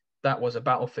 that was a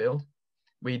battlefield.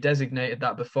 We designated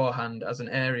that beforehand as an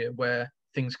area where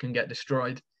things can get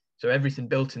destroyed. So everything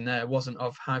built in there wasn't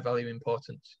of high value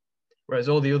importance. Whereas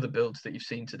all the other builds that you've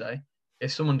seen today,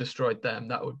 if someone destroyed them,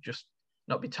 that would just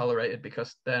not be tolerated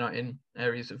because they're not in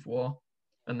areas of war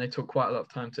and they took quite a lot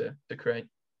of time to create.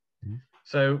 Mm-hmm.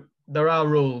 So there are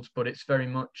rules, but it's very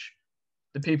much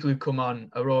the people who come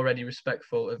on are already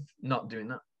respectful of not doing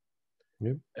that.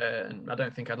 Yep. And I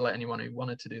don't think I'd let anyone who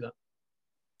wanted to do that.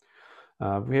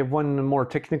 We have one more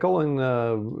technical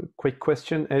and quick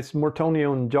question. Is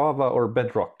Mortonia on Java or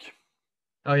Bedrock?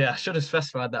 Oh yeah, I should have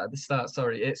specified that at the start.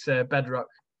 Sorry, it's Bedrock.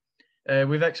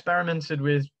 We've experimented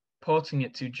with porting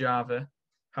it to Java.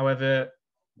 However,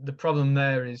 the problem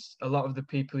there is a lot of the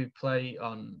people who play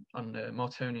on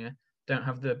Mortonia don't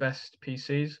have the best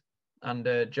PCs. And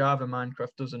Java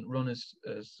Minecraft doesn't run as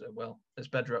well as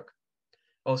Bedrock.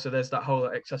 Also, there's that whole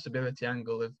accessibility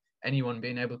angle of anyone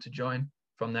being able to join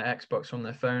from their Xbox, from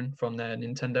their phone, from their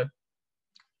Nintendo.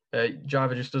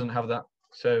 Java just doesn't have that.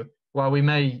 So while we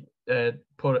may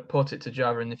port it to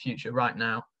Java in the future, right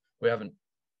now, we haven't.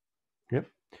 Yep.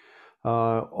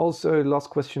 Also, last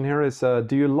question here is,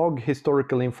 do you log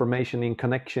historical information in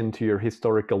connection to your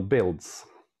historical builds?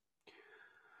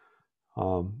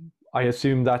 I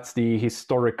assume that's the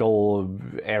historical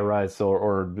eras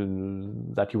or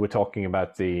that you were talking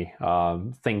about, the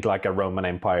think like a Roman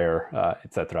Empire,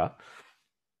 etc.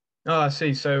 Oh, I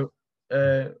see. So,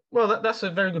 well, that's a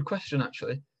very good question,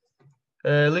 actually.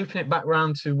 Looping it back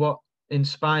round to what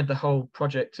inspired the whole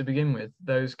project to begin with,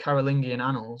 those Carolingian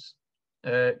annals,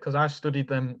 because I studied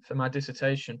them for my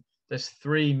dissertation. There's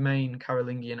 3 main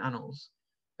Carolingian annals.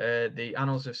 The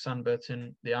Annals of San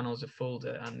Bertin, the Annals of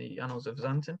Fulda, and the Annals of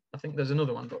Xanten. I think there's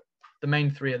another one, but the main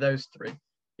 3 are those 3.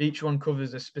 Each one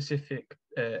covers a specific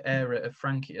era of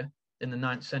Francia in the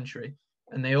 9th century,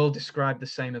 and they all describe the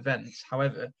same events.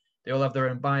 However, they all have their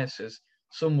own biases.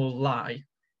 Some will lie.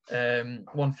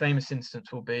 One famous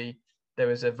instance will be there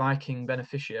was a Viking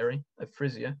beneficiary of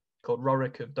Frisia called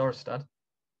Rorik of Dorestad.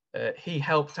 He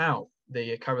helped out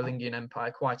the Carolingian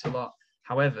Empire quite a lot.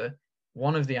 However,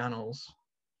 one of the annals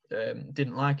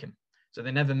didn't like him, so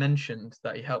they never mentioned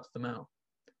that he helped them out,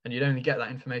 and you'd only get that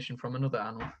information from another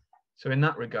annal. So in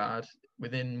that regard,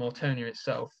 within Mortonia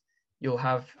itself, you'll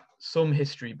have some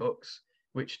history books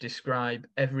which describe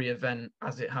every event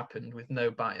as it happened with no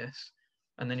bias,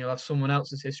 and then you'll have someone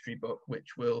else's history book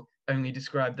which will only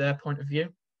describe their point of view.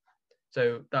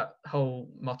 So that whole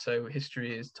motto,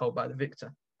 history is told by the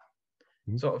victor.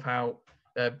 Sort of how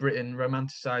Britain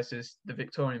romanticizes the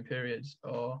Victorian period,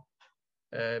 or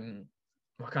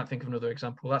I can't think of another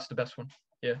example. That's the best one.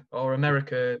 Yeah. Or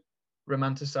America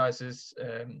romanticizes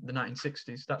the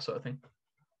 1960s, that sort of thing.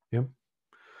 Yeah.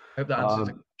 I hope that answers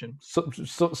the question.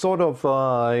 So sort of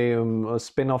a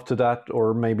spin-off to that,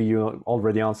 or maybe you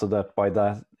already answered that by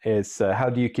that, is how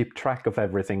do you keep track of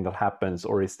everything that happens,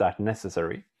 or is that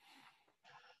necessary?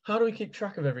 How do we keep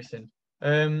track of everything?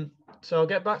 So I'll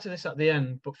get back to this at the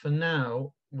end, but for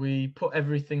now, we put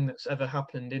everything that's ever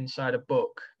happened inside a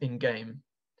book in game.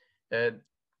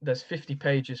 There's 50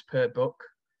 pages per book.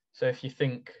 So if you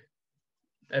think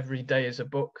every day is a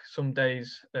book, some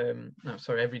days,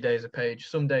 every day is a page.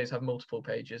 Some days have multiple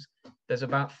pages. There's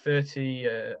about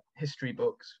 30 history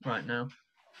books right now.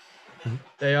 Mm-hmm.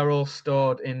 They are all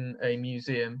stored in a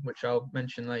museum, which I'll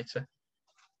mention later.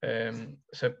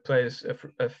 So players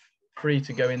are free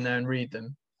to go in there and read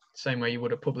them, same way you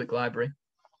would a public library.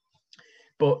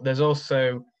 But there's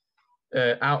also,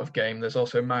 out of game, there's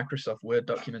also Microsoft Word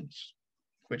documents,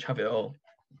 which have it all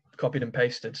copied and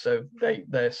pasted, so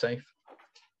they're safe.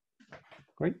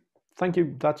 Great. Thank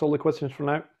you. That's all the questions for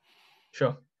now.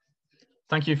 Sure.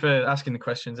 Thank you for asking the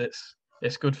questions.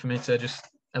 It's good for me to just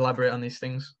elaborate on these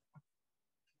things.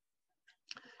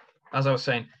 as I was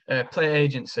saying, player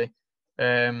agency.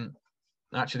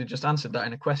 Actually, just answered that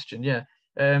in a question. Yeah,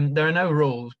 there are no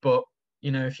rules, but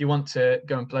you know, if you want to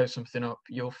go and blow something up,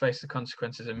 you'll face the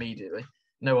consequences immediately.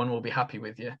 No one will be happy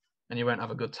with you, and you won't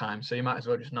have a good time. So you might as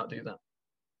well just not do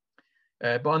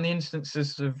that. But on the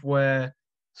instances of where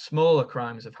smaller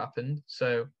crimes have happened,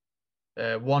 so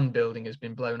one building has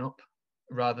been blown up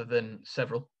rather than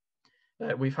several,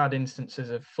 we've had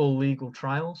instances of full legal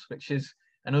trials, which is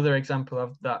another example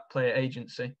of that player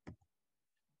agency.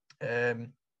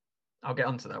 I'll get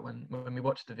onto that when we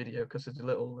watch the video, because there's a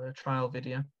little trial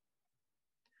video.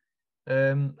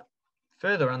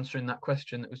 Further answering that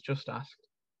question that was just asked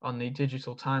on the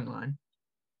digital timeline,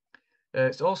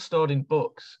 it's all stored in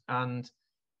books, and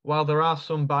while there are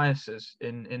some biases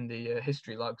in the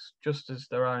history logs, just as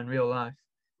there are in real life,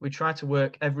 we try to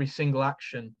work every single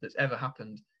action that's ever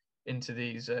happened into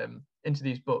these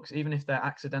books, even if they're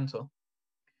accidental.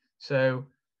 So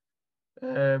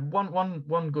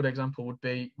one good example would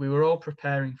be, we were all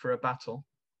preparing for a battle,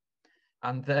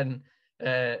 and then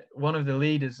one of the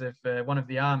leaders of one of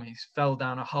the armies fell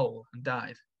down a hole and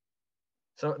died.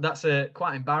 So that's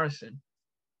quite embarrassing.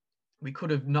 We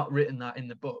could have not written that in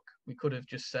the book. We could have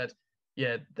just said,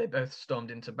 yeah, they both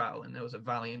stormed into battle and there was a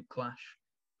valiant clash.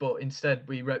 But instead,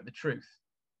 we wrote the truth.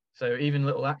 So even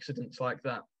little accidents like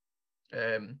that.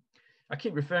 I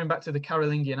keep referring back to the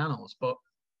Carolingian Annals, but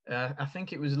I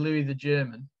think it was Louis the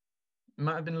German. It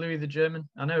might have been Louis the German.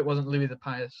 I know it wasn't Louis the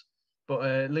Pious,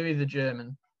 but Louis the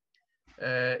German,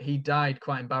 he died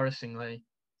quite embarrassingly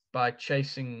by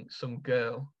chasing some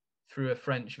girl through a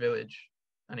French village,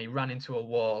 and he ran into a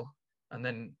wall and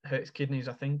then hurt his kidneys,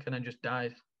 I think, and then just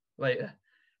died later.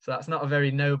 So that's not a very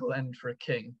noble end for a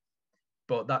king,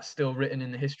 but that's still written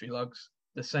in the history logs,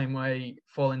 the same way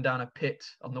falling down a pit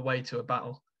on the way to a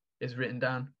battle is written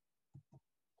down.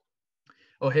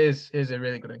 Or here's a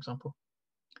really good example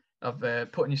of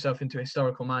putting yourself into a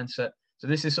historical mindset. So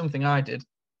this is something I did.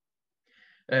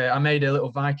 I made a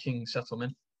little Viking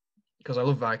settlement because I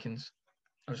love Vikings.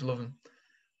 I just love them.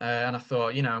 And I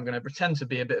thought, you know, I'm going to pretend to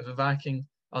be a bit of a Viking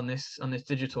on this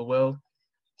digital world.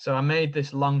 So I made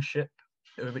this long ship,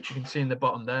 which you can see in the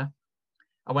bottom there.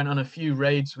 I went on a few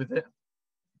raids with it.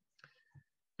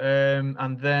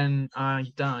 And then I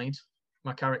died.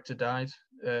 My character died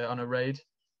on a raid.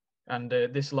 And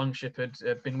this longship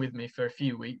had been with me for a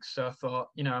few weeks. So I thought,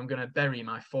 you know, I'm going to bury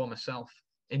my former self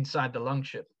inside the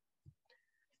longship.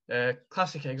 A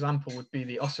classic example would be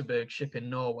the Oseberg ship in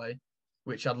Norway,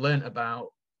 which I'd learnt about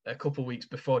a couple of weeks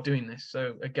before doing this.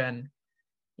 So again,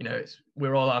 you know,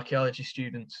 we're all archaeology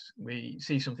students. We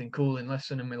see something cool in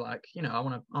lesson and we're like, you know, I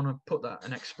want to put that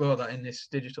and explore that in this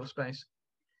digital space.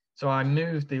 So I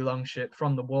moved the longship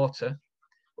from the water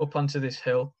up onto this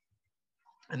hill,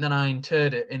 and then I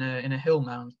interred it in a hill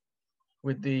mound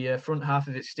with the front half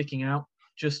of it sticking out,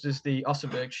 just as the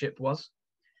Oseberg ship was,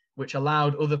 which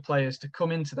allowed other players to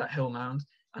come into that hill mound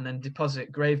and then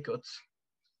deposit grave goods.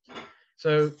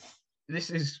 So this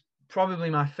is probably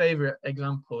my favorite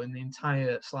example in the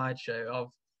entire slideshow of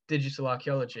digital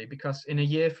archaeology, because in a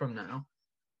year from now,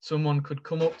 someone could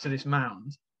come up to this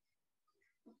mound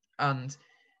and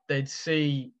they'd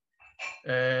see,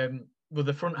 well,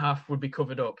 the front half would be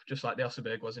covered up, just like the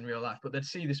Oseberg was in real life, but they'd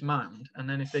see this mound, and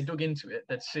then if they dug into it,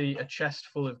 they'd see a chest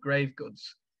full of grave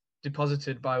goods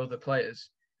deposited by other players,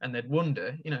 and they'd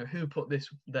wonder, you know, who put this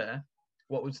there?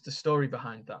 What was the story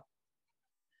behind that?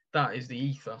 That is the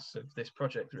ethos of this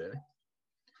project, really.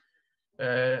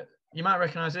 You might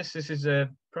recognize this. This is a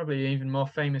probably even more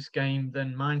famous game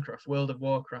than Minecraft, World of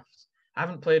Warcraft. I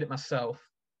haven't played it myself,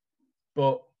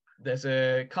 but there's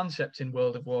a concept in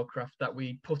World of Warcraft that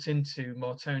we put into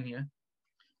Mortonia,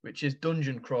 which is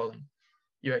dungeon crawling.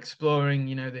 You're exploring,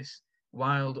 you know, this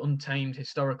wild, untamed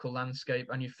historical landscape,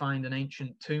 and you find an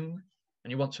ancient tomb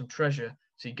and you want some treasure.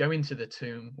 So you go into the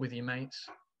tomb with your mates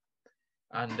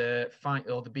and fight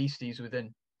all the beasties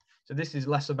within. So this is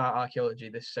less about archaeology,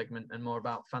 this segment, and more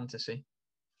about fantasy.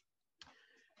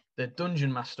 The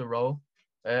dungeon master role,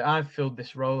 I've filled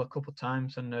this role a couple of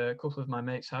times, and a couple of my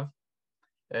mates have.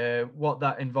 What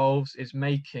that involves is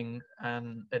making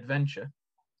an adventure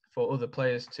for other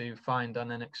players to find and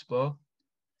then explore.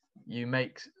 You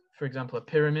make, for example, a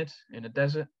pyramid in a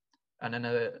desert, and then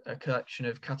a collection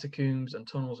of catacombs and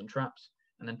tunnels and traps,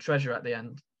 and then treasure at the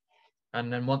end.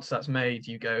 And then once that's made,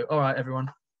 you go, all right, everyone,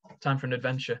 time for an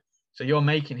adventure. So you're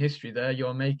making history there.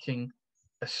 You're making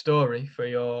a story for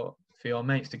your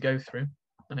mates to go through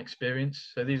and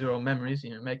experience. So these are all memories, you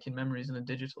know, making memories in a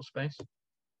digital space.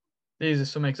 These are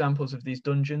some examples of these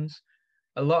dungeons.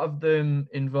 A lot of them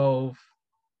involve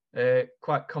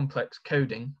quite complex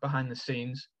coding behind the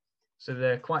scenes. So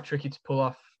they're quite tricky to pull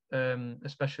off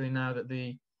especially now that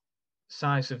the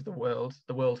size of the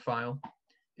world file,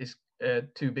 is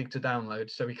too big to download,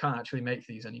 so we can't actually make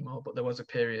these anymore. But there was a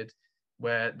period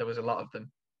where there was a lot of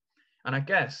them. And I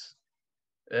guess,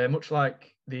 much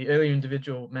like the earlier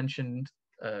individual mentioned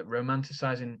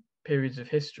romanticizing periods of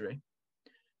history,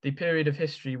 the period of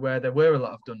history where there were a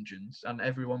lot of dungeons and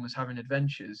everyone was having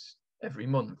adventures every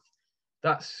month,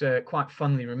 that's quite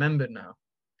fondly remembered now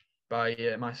by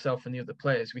myself and the other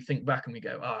players. We think back and we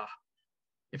go,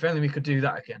 if only we could do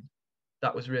that again.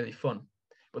 That was really fun.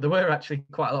 But there were actually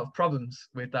quite a lot of problems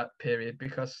with that period,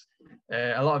 because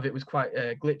a lot of it was quite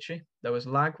glitchy. There was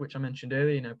lag, which I mentioned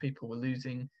earlier. People were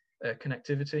losing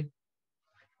connectivity.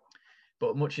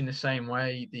 But much in the same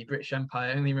way, the British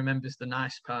Empire only remembers the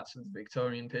nice parts of the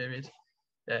Victorian period.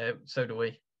 So do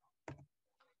we.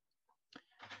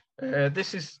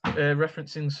 This is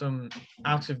referencing some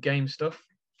out-of-game stuff.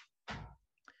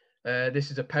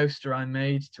 This is a poster I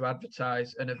made to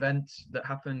advertise an event that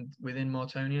happened within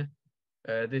Mortonia.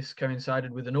 This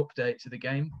coincided with an update to the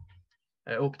game.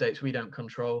 Updates we don't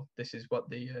control. This is what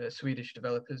the Swedish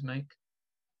developers make.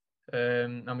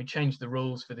 And we changed the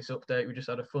rules for this update. We just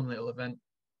had a fun little event.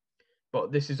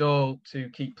 But this is all to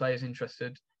keep players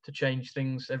interested, to change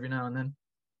things every now and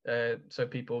then. So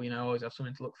people, always have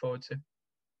something to look forward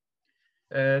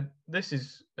to. This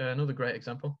is another great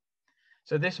example.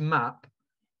 So this map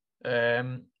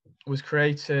was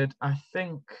created, I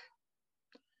think,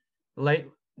 late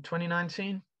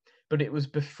 2019, but it was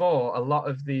before a lot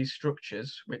of these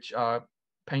structures, which are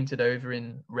painted over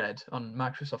in red on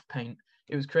Microsoft Paint.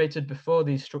 It was created before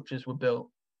these structures were built.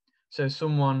 So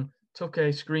someone took a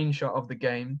screenshot of the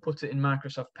game, put it in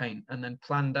Microsoft Paint, and then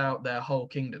planned out their whole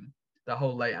kingdom, their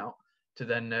whole layout, to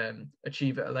then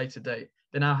achieve at a later date.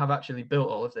 They now have actually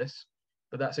built all of this,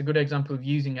 but that's a good example of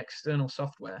using external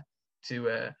software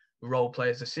to role play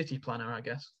as a city planner, I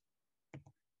guess.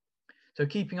 So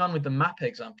keeping on with the map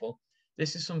example,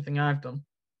 this is something I've done.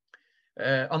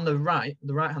 On the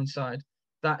right-hand side,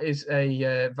 that is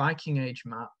a Viking Age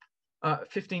map,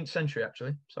 15th century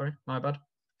actually, sorry, my bad.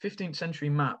 15th century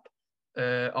map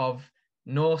of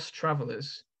Norse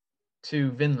travelers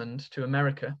to Vinland, to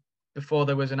America, before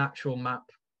there was an actual map,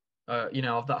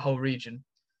 of that whole region.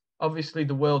 Obviously,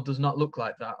 the world does not look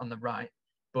like that on the right,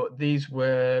 but these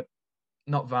were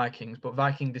not Vikings, but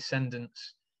Viking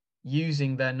descendants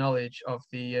using their knowledge of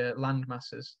the land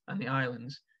masses and the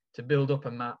islands to build up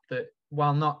a map that,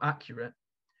 while not accurate,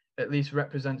 at least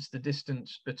represents the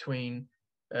distance between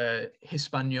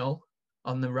Hispaniola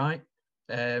on the right,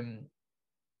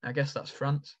 I guess that's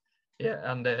France,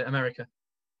 and America.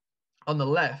 On the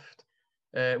left,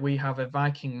 we have a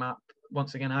Viking map.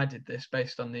 Once again, I did this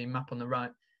based on the map on the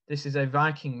right. This is a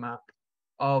Viking map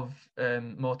of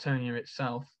Mortonia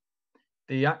itself.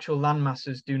 The actual land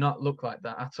masses do not look like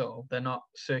that at all. They're not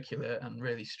circular and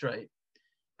really straight.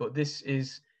 But this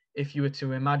is, if you were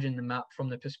to imagine the map from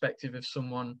the perspective of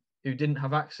someone who didn't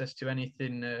have access to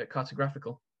anything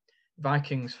cartographical.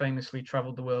 Vikings famously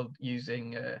traveled the world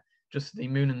using just the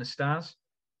moon and the stars.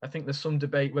 I think there's some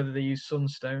debate whether they used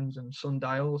sunstones and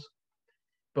sundials.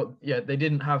 But yeah, they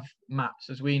didn't have maps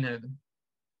as we know them,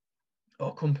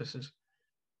 or compasses.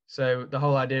 So the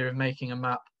whole idea of making a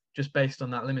map just based on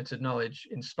that limited knowledge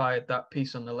inspired that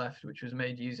piece on the left, which was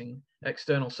made using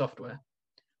external software.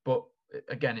 But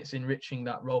again, it's enriching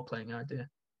that role-playing idea.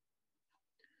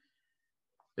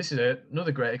 This is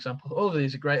another great example. All of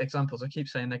these are great examples. I keep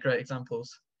saying they're great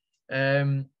examples.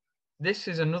 This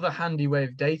is another handy way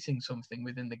of dating something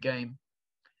within the game.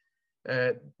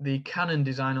 The cannon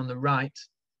design on the right,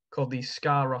 called the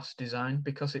Skaros design,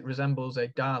 because it resembles a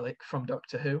Dalek from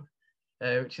Doctor Who,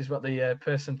 which is what the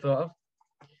person thought of.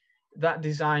 That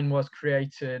design was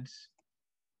created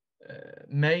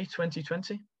May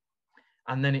 2020,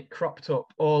 and then it cropped up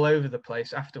all over the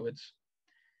place afterwards.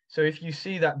 So if you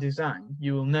see that design,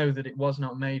 you will know that it was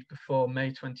not made before May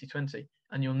 2020,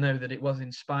 and you'll know that it was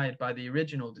inspired by the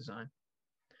original design.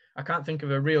 I can't think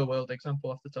of a real world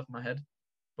example off the top of my head,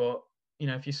 but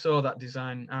if you saw that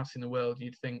design out in the world,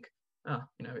 you'd think,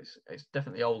 it's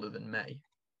definitely older than May.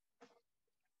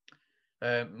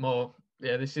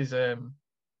 This is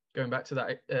going back to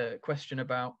that question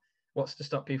about what's to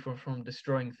stop people from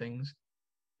destroying things.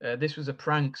 This was a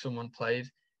prank someone played.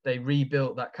 They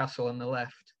rebuilt that castle on the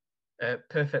left,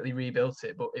 perfectly rebuilt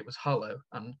it, but it was hollow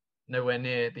and nowhere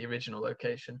near the original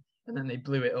location. And then they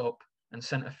blew it up and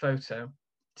sent a photo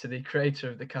to the creator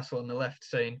of the castle on the left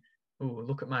saying, "Oh,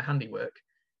 look at my handiwork."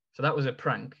 So that was a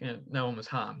prank. No one was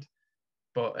harmed.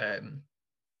 But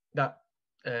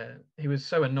he was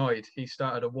so annoyed, he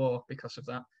started a war because of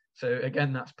that. So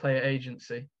again, that's player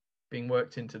agency being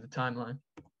worked into the timeline.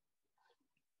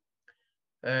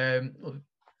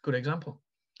 Good example.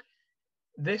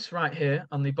 This right here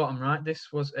on the bottom right,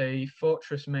 this was a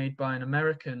fortress made by an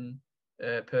American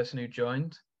person who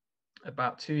joined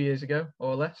about 2 years ago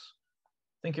or less.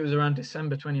 I think it was around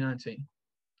December 2019.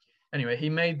 Anyway, he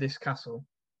made this castle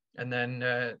and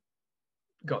then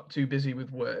got too busy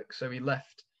with work, so he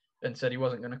left and said he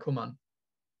wasn't going to come on.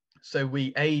 So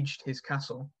we aged his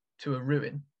castle to a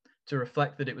ruin to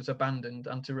reflect that it was abandoned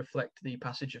and to reflect the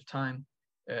passage of time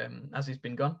as he's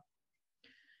been gone.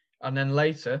 And then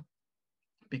later,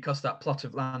 because that plot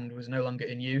of land was no longer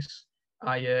in use,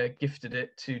 I gifted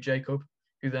it to Jacob,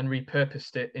 who then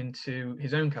repurposed it into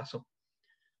his own castle.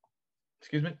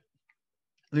 Excuse me.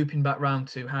 Looping back round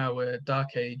to how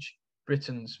Dark Age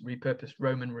Britons repurposed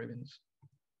Roman ruins.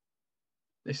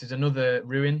 This is another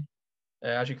ruin,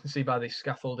 as you can see by the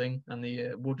scaffolding and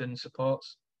the wooden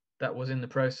supports, that was in the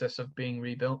process of being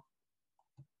rebuilt.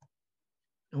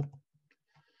 Oh.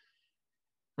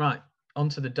 Right,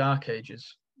 onto the Dark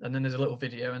Ages. And then there's a little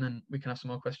video and then we can have some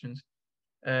more questions.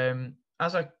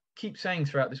 As I keep saying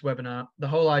throughout this webinar, the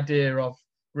whole idea of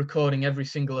recording every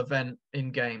single event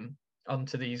in game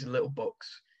onto these little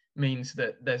books means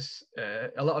that there's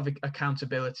a lot of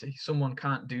accountability. Someone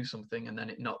can't do something and then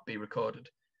it not be recorded.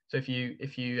 So if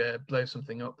you blow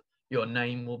something up, your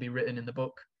name will be written in the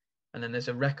book, and then there's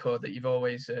a record that you've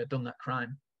always done that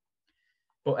crime.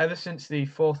 But ever since the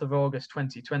 4th of August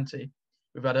 2020,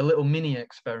 we've had a little mini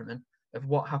experiment of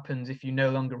what happens if you no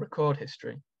longer record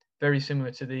history, very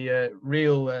similar to the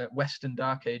real Western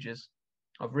Dark Ages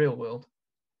of real world.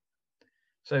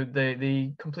 So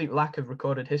the complete lack of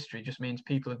recorded history just means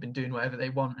people have been doing whatever they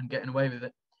want and getting away with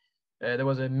it. There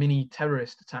was a mini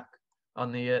terrorist attack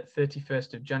on the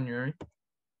 31st of January,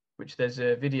 which there's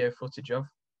video footage of.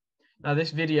 Now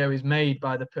this video is made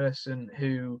by the person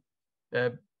who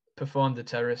performed the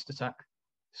terrorist attack.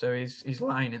 So he's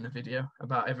lying in the video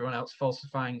about everyone else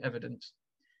falsifying evidence.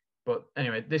 But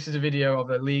anyway, this is a video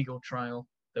of a legal trial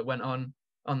that went on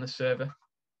the server.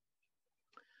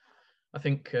 I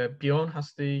think Bjorn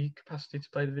has the capacity to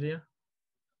play the video.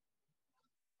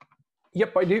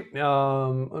 Yep, I do.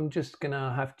 I'm just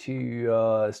gonna have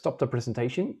to stop the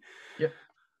presentation. Yep.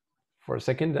 For a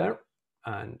second there,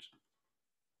 and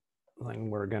then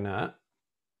we're gonna.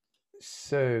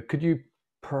 So, could you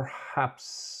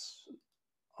perhaps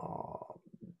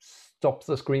stop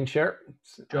the screen share?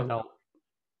 Sure. No.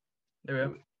 There we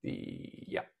are.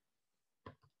 Yeah.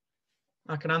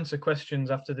 I can answer questions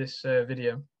after this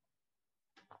video.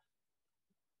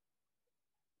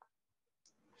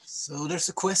 So there's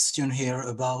a question here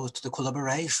about the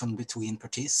collaboration between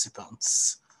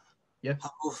participants. Yeah.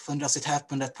 How often does it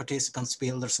happen that participants'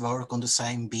 builders work on the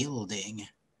same building?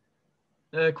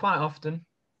 Quite often.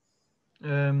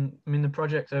 I mean, the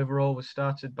project overall was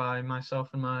started by myself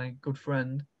and my good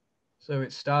friend, so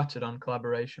it started on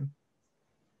collaboration.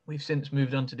 We've since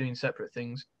moved on to doing separate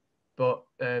things, but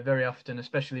very often,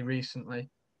 especially recently,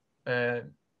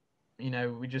 you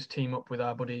know, we just team up with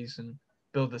our buddies and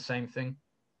build the same thing.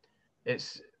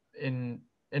 It's in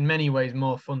many ways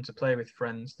more fun to play with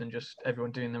friends than just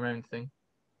everyone doing their own thing.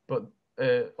 But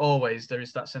always there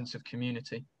is that sense of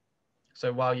community.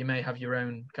 So while you may have your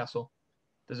own castle,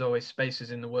 there's always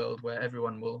spaces in the world where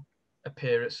everyone will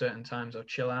appear at certain times or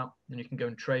chill out, and you can go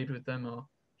and trade with them or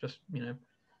just, you know,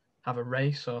 have a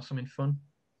race or something fun,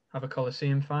 have a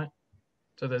Colosseum fight.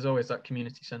 So there's always that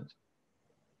community sense.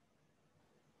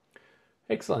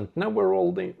 Excellent. Now we're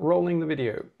rolling the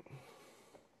video.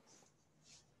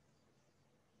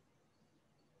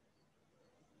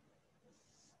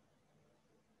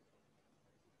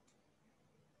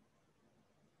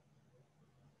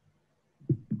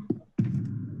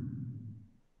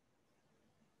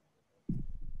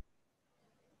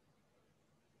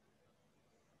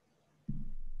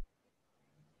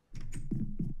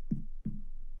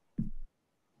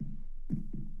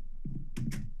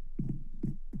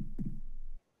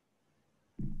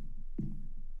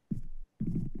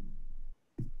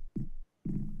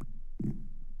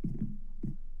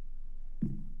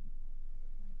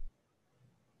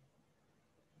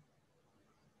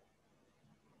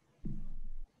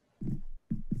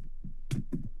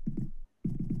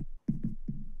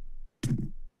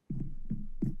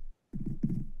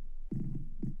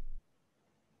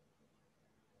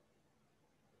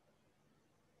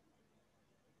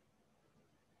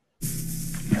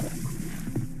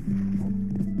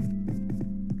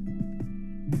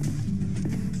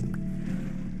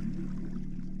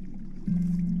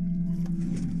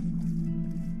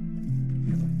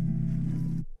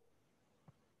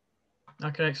 I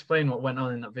can explain what went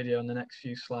on in that video in the next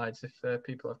few slides if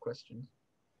people have questions.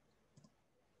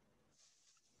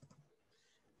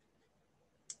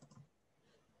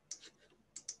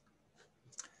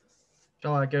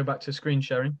 Shall I go back to screen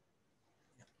sharing?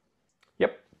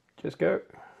 Yep, just go.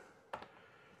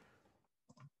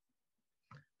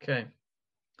 Okay.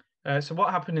 So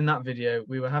what happened in that video,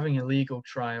 we were having a legal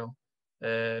trial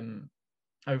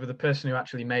over the person who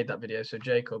actually made that video, so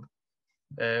Jacob.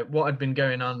 What had been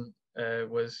going on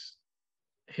was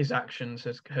his actions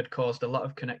had caused a lot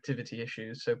of connectivity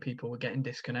issues, so people were getting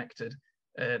disconnected.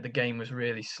 The game was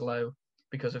really slow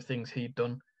because of things he'd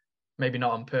done, maybe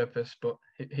not on purpose, but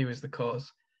he was the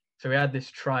cause. So we had this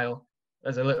trial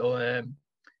as a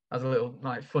little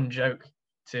like fun joke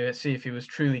to see if he was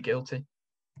truly guilty.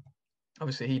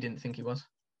 Obviously, he didn't think he was.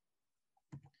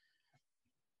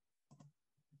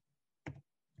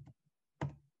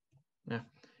 Yeah.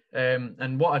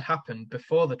 And what had happened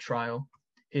before the trial,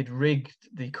 he'd rigged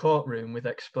the courtroom with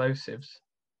explosives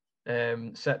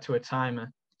set to a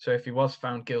timer. So if he was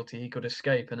found guilty, he could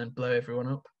escape and then blow everyone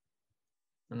up.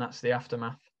 And that's the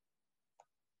aftermath.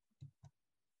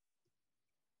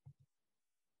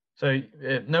 So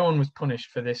no one was punished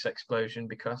for this explosion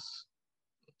because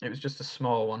it was just a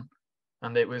small one,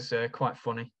 and it was quite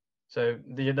funny. So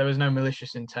there was no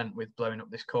malicious intent with blowing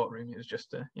up this courtroom. It was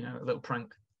just a little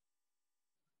prank.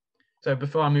 So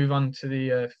before I move on to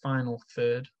the final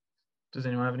third, does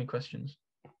anyone have any questions?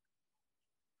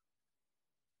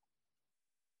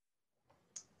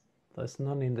 There's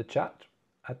none in the chat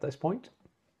at this point.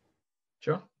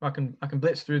 Sure, I can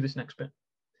blitz through this next bit.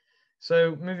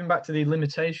 So moving back to the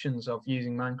limitations of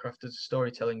using Minecraft as a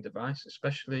storytelling device,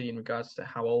 especially in regards to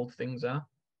how old things are.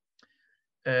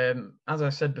 As I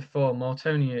said before,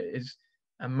 Mortonia is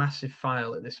a massive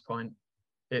file at this point.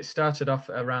 It started off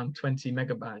at around 20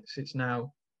 megabytes. It's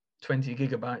now 20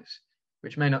 gigabytes,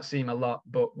 which may not seem a lot,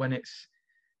 but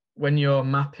when you're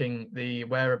mapping the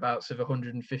whereabouts of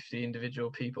 150 individual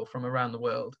people from around the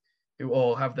world who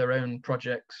all have their own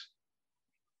projects,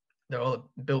 they're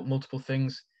all built multiple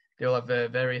things, they all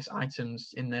have various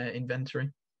items in their inventory,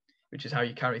 which is how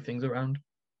you carry things around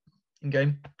in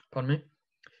game. Pardon me.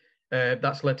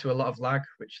 That's led to a lot of lag,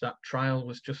 which that trial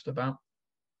was just about.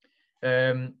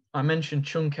 I mentioned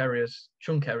chunk errors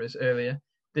earlier.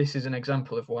 This is an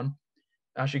example of one.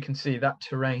 As you can see, that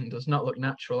terrain does not look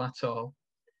natural at all.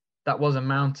 That was a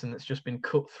mountain that's just been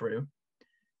cut through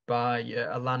by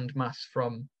a landmass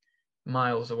from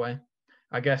miles away.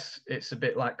 I guess it's a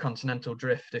bit like continental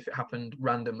drift if it happened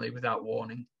randomly without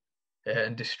warning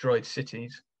and destroyed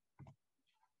cities.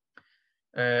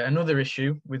 Another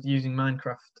issue with using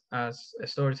Minecraft as a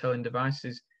storytelling device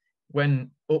is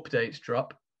when updates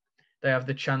drop, they have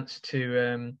the chance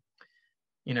to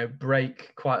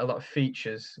break quite a lot of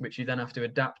features, which you then have to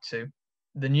adapt to.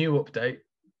 The new update,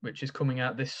 which is coming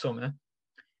out this summer,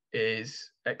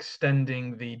 is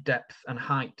extending the depth and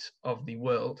height of the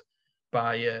world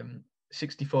by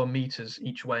 64 meters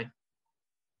each way.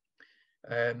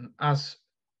 As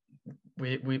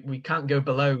we can't go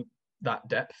below that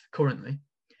depth currently,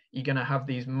 you're going to have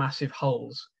these massive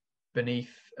holes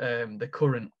beneath the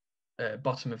current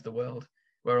bottom of the world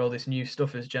where all this new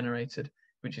stuff is generated,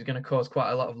 which is going to cause quite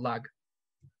a lot of lag.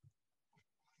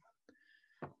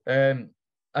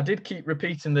 I did keep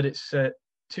repeating that it's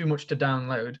too much to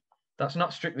download. That's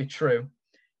not strictly true.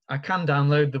 I can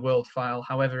download the world file,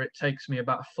 however, it takes me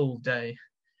about a full day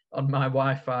on my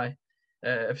Wi-Fi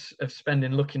of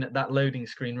spending looking at that loading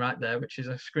screen right there, which is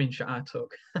a screenshot I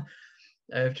took,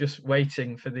 of just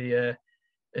waiting for the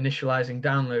initializing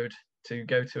download to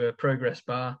go to a progress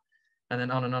bar, and then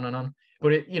on and on and on.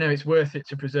 But it's worth it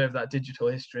to preserve that digital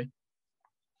history,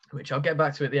 which I'll get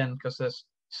back to at the end because there's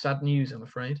sad news, I'm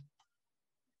afraid.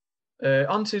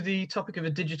 Onto the topic of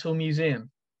a digital museum,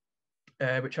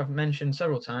 which I've mentioned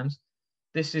several times.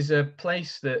 This is a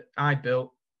place that I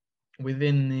built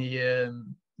within the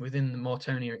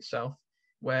Mortonia itself,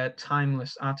 where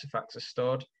timeless artifacts are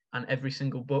stored, and every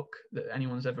single book that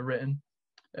anyone's ever written,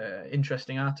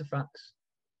 interesting artifacts.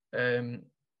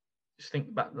 Just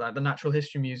think back, like the Natural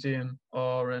History Museum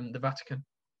or the Vatican.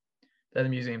 They're the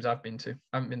museums I've been to.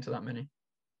 I haven't been to that many.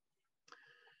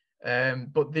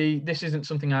 But this isn't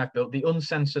something I've built. The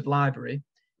Uncensored Library,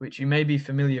 which you may be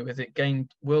familiar with, it gained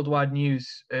worldwide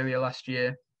news earlier last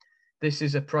year. This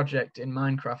is a project in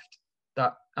Minecraft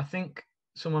that I think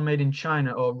someone made in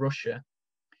China or Russia.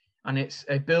 And it's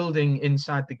a building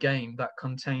inside the game that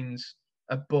contains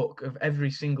a book of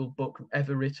every single book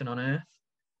ever written on Earth,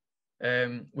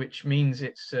 which means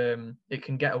it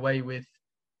can get away with,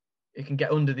 it can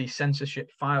get under the censorship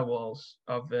firewalls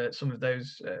of some of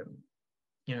those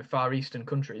Far Eastern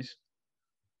countries.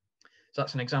 So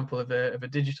that's an example of a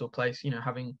digital place,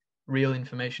 having real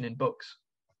information in books.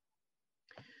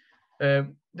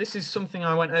 This is something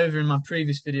I went over in my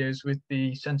previous videos with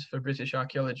the Centre for British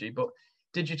Archaeology, but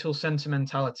digital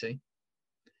sentimentality.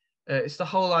 It's the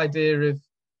whole idea of,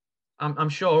 I'm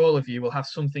sure all of you will have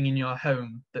something in your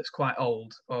home that's quite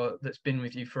old or that's been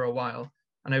with you for a while.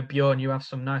 I know, Bjorn, you have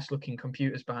some nice looking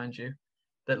computers behind you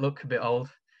that look a bit old.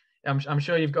 I'm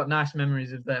sure you've got nice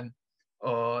memories of them,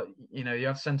 or, you know, you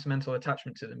have sentimental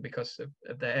attachment to them because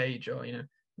of their age, or, you know,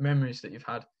 memories that you've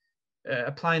had.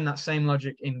 Applying that same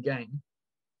logic in game,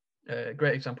 a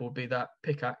great example would be that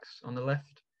pickaxe on the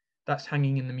left. That's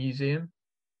hanging in the museum.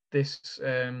 This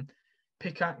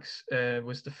pickaxe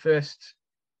was the first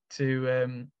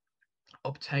to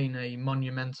obtain a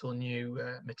monumental new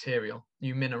material,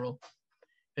 new mineral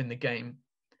in the game.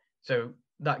 So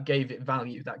that gave it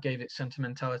value, that gave it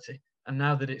sentimentality. And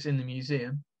now that it's in the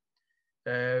museum,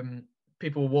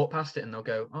 people will walk past it and they'll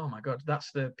go, oh my God,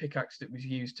 that's the pickaxe that was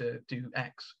used to do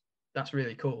X. That's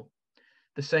really cool.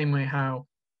 The same way how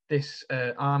this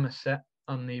armor set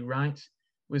on the right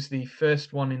was the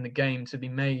first one in the game to be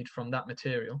made from that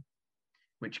material,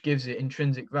 which gives it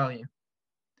intrinsic value.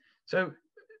 So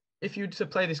if you were to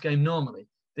play this game normally,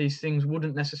 these things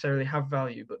wouldn't necessarily have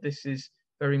value, but this is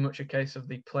very much a case of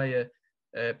the player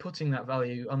putting that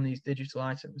value on these digital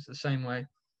items, the same way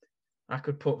I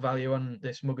could put value on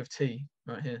this mug of tea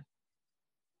right here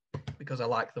because I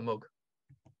like the mug.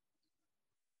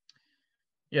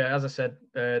 Yeah, as I said,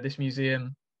 this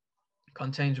museum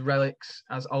contains relics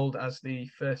as old as the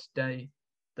first day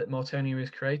that Mortonia was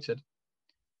created.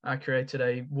 I created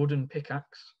a wooden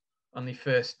pickaxe on the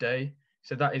first day,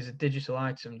 so that is a digital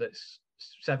item that's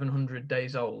 700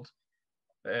 days old,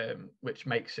 which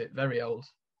makes it very old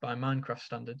by Minecraft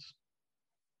standards.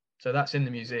 So that's in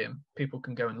the museum. People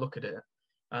can go and look at it.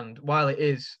 And while it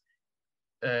is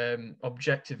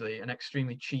objectively an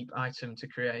extremely cheap item to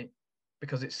create,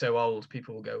 because it's so old,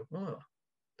 people will go, oh,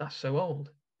 that's so old.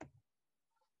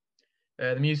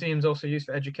 The museum's also used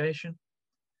for education.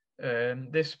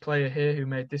 This player here who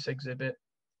made this exhibit,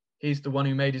 he's the one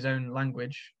who made his own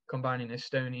language, combining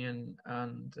Estonian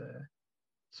and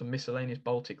some miscellaneous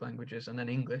Baltic languages and then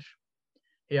English.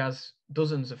 He has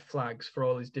dozens of flags for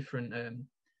all his different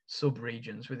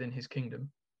sub-regions within his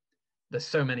kingdom. There's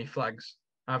so many flags,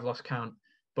 I've lost count.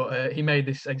 But he made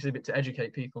this exhibit to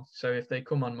educate people. So if they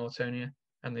come on Mortonia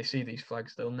and they see these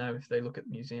flags, they'll know if they look at the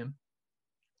museum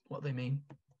what they mean.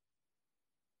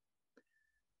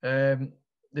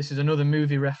 This is another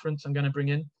movie reference I'm going to bring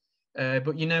in.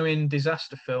 But you know, in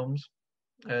disaster films,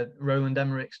 Roland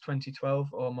Emmerich's 2012,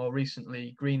 or more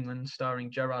recently Greenland, starring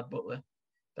Gerard Butler,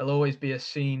 there'll always be a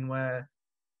scene where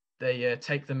they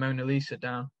take the Mona Lisa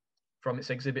down from its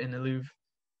exhibit in the Louvre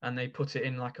and they put it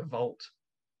in like a vault.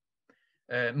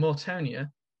 Mortonia,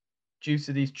 due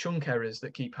to these chunk errors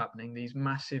that keep happening, these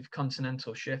massive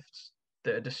continental shifts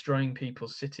that are destroying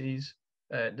people's cities,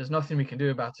 there's nothing we can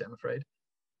do about it, I'm afraid.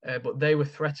 But they were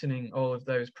threatening all of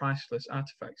those priceless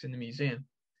artifacts in the museum.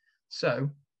 So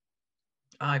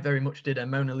I very much did a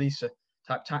Mona Lisa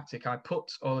type tactic. I put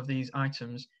all of these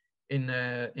items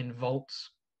in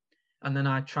vaults, and then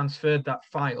I transferred that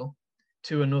file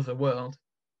to another world,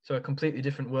 so a completely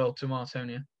different world to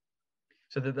Mortonia,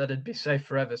 so that that'd be safe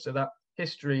forever, so that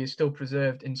history is still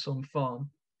preserved in some form.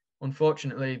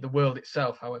 Unfortunately, the world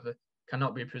itself, however,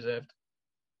 cannot be preserved.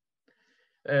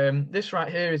 This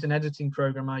right here is an editing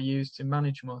program I use to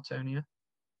manage Mortonia.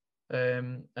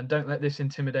 And don't let this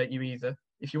intimidate you either.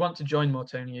 If you want to join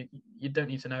Mortonia, you don't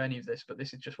need to know any of this, but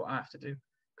this is just what I have to do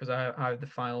because I have the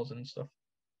files and stuff.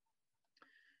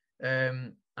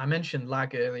 I mentioned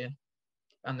lag earlier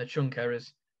and the chunk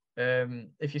errors.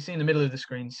 If you see in the middle of the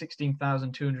screen,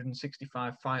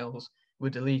 16,265 files were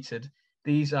deleted.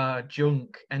 These are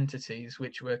junk entities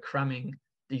which were cramming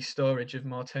the storage of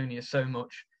Mortonia so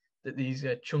much that these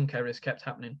chunk errors kept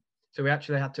happening. So we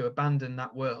actually had to abandon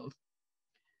that world.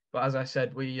 But as I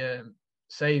said, we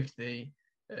saved the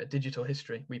digital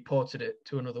history. We ported it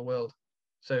to another world.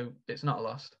 So it's not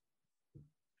lost.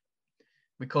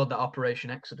 We called that Operation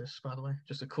Exodus, by the way,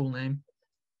 just a cool name.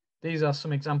 These are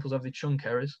some examples of the chunk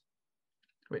errors,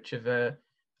 which have,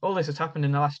 all this has happened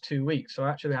in the last 2 weeks. So I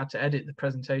actually had to edit the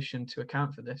presentation to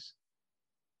account for this.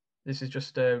 This is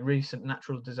just a recent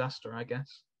natural disaster, I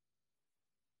guess.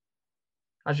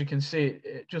 As you can see,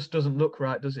 it just doesn't look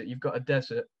right, does it? You've got a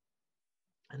desert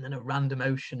and then a random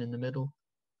ocean in the middle.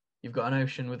 You've got an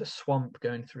ocean with a swamp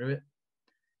going through it,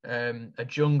 a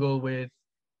jungle with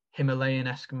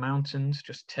Himalayan-esque mountains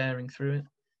just tearing through it.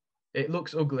 It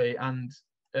looks ugly, and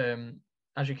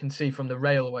as you can see from the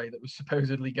railway that was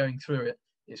supposedly going through it,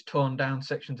 it's torn down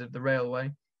sections of the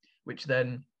railway, which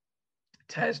then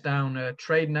tears down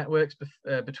trade networks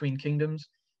between kingdoms,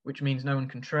 which means no one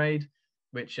can trade,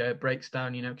 which breaks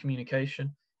down,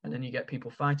 communication, and then you get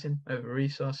people fighting over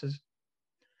resources.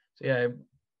 So yeah,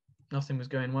 nothing was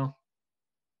going well.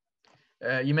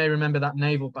 You may remember that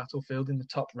naval battlefield in the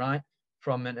top right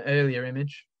from an earlier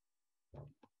image.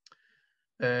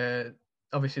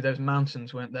 Obviously those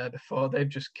mountains weren't there before. They've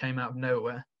just came out of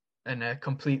nowhere and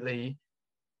completely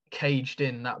caged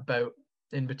in that boat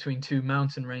in between two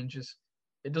mountain ranges.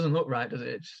 It doesn't look right, does it?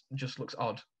 It just looks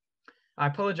odd. I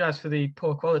apologize for the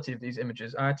poor quality of these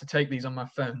images. I had to take these on my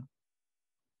phone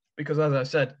because, as I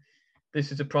said,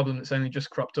 this is a problem that's only just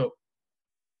cropped up.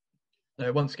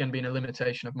 Once again, being a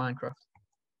limitation of Minecraft.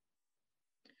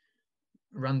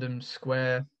 Random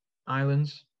square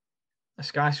islands. A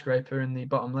skyscraper in the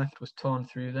bottom left was torn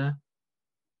through there.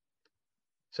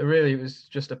 So really, it was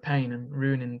just a pain and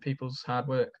ruining people's hard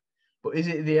work. But is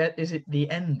it the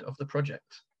end of the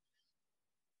project?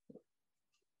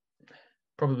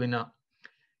 Probably not.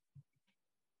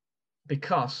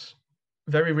 Because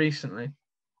very recently,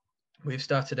 we've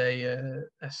started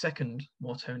a second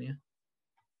Mortonia.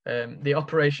 The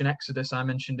Operation Exodus I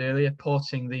mentioned earlier,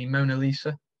 porting the Mona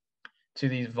Lisa to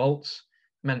these vaults,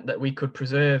 meant that we could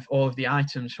preserve all of the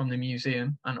items from the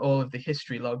museum and all of the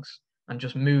history logs and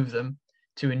just move them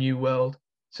to a new world.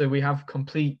 So we have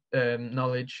complete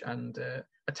knowledge and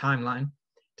a timeline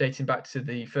dating back to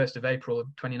the 1st of April of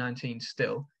 2019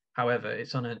 still. However,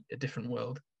 it's on a different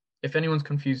world. If anyone's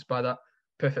confused by that,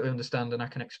 perfectly understand, and I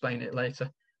can explain it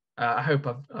later. I hope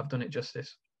I've done it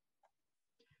justice.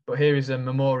 But here is a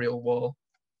memorial wall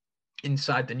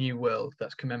inside the new world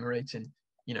that's commemorating,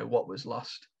 what was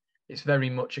lost. It's very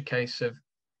much a case of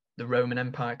the Roman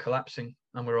Empire collapsing,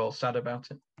 and we're all sad about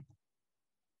it.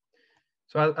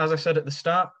 So as I said at the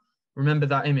start, remember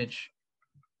that image.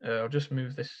 I'll just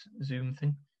move this zoom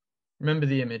thing. Remember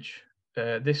the image.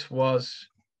 This was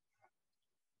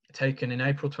taken in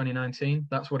April 2019.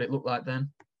 That's what it looked like then.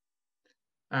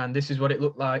 And this is what it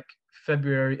looked like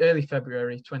early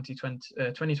February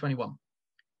 2021.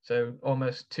 So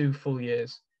almost 2 full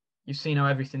years. You've seen how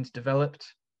everything's developed.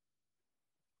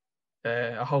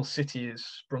 A whole city is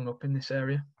sprung up in this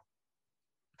area.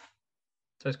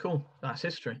 So it's cool. That's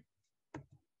history.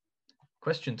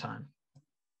 Question time.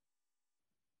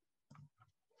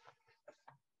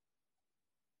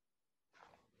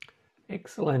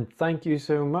 Excellent. Thank you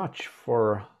so much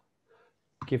for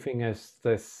giving us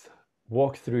this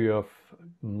walkthrough of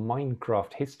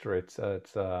Minecraft history. It's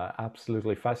an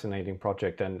absolutely fascinating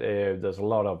project, and there's a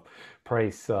lot of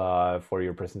praise for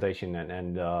your presentation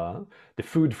and the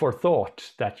food for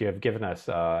thought that you have given us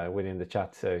within the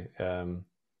chat. So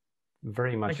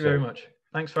very much. Thank you very much.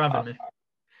 Thanks for having me.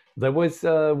 There was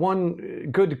one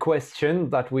good question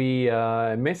that we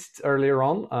missed earlier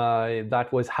on.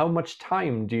 That was, how much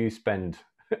time do you spend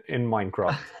in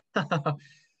Minecraft?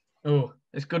 Oh,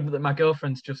 it's good that my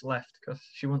girlfriend's just left because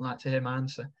she wouldn't like to hear my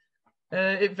answer.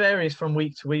 It varies from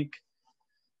week to week.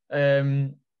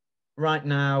 Right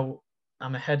now,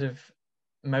 I'm ahead of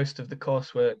most of the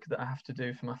coursework that I have to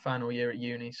do for my final year at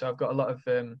uni. So I've got a lot of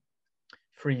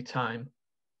free time.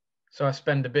 So I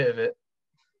spend a bit of it,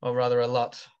 or rather a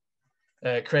lot,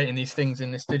 creating these things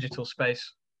in this digital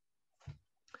space.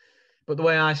 But the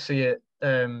way I see it,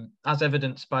 as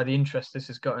evidenced by the interest this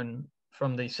has gotten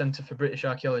from the Centre for British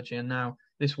Archaeology and now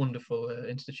this wonderful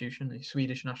institution, the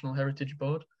Swedish National Heritage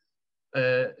Board,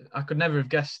 I could never have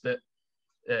guessed that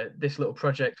this little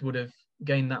project would have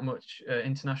gained that much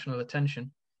international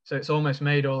attention. So it's almost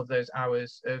made all of those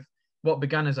hours of what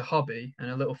began as a hobby and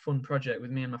a little fun project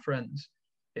with me and my friends,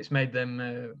 it's made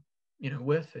them,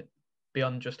 worth it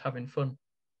beyond just having fun.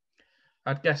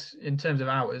 I'd guess in terms of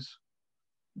hours,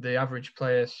 the average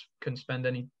player can spend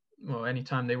any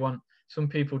time they want. Some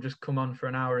people just come on for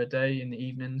an hour a day in the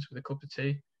evenings with a cup of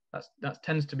tea. That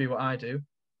tends to be what I do.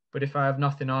 But if I have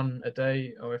nothing on a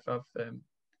day, or if I've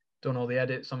done all the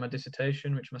edits on my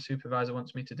dissertation, which my supervisor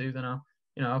wants me to do, then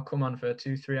I'll come on for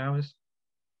 2-3 hours.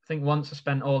 I think once I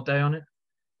spent all day on it,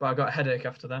 but I got a headache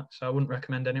after that, so I wouldn't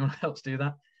recommend anyone else do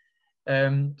that.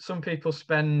 Some people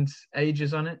spend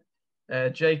ages on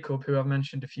it. Jacob, who I've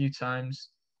mentioned a few times,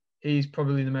 he's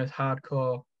probably the most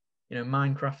hardcore,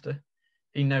 Minecrafter.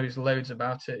 He knows loads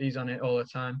about it. He's on it all the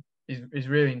time. He's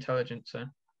really intelligent. So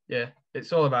yeah,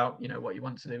 it's all about, what you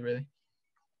want to do, really.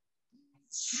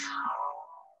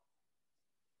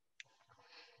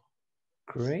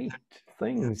 Great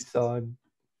things.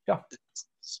 Yeah.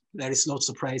 There is lots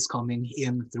of praise coming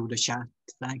in through the chat.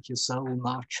 Thank you so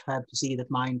much. Happy to see that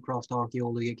Minecraft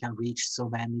archaeology can reach so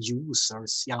many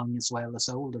users, young as well as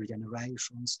older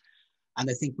generations. And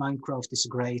I think Minecraft is a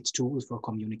great tool for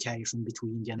communication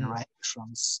between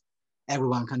generations.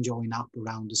 Everyone can join up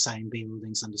around the same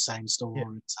buildings and the same stories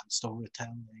and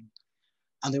storytelling.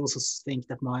 And I also think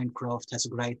that Minecraft has a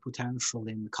great potential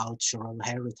in cultural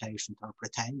heritage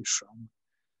interpretation.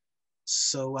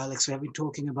 So, Alex, we have been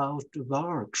talking about a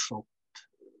workshop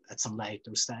at some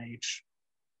later stage.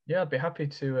 Yeah, I'd be happy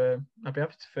to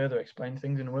further explain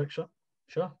things in a workshop.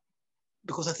 Sure.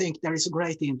 Because I think there is a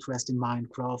great interest in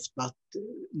Minecraft, but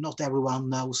not everyone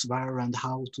knows where and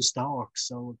how to start.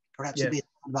 So perhaps a bit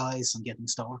of advice on getting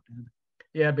started.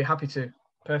 Yeah, I'd be happy to.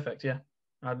 Perfect. Yeah,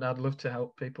 I'd love to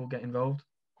help people get involved.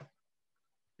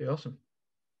 Be awesome.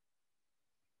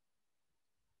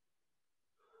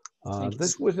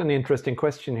 This was an interesting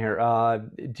question here.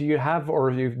 Do you have, or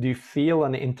do you feel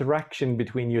an interaction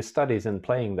between your studies and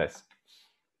playing this?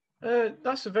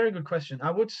 That's a very good question.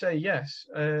 I would say yes.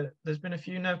 There's been a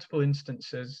few notable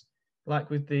instances,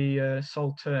 like with the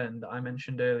Saltern that I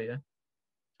mentioned earlier.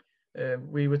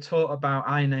 We were taught about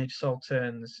Iron Age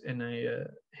Salterns in a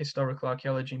historical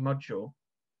archaeology module.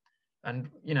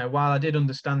 And, you know, while I did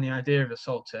understand the idea of a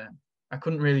Saltern, I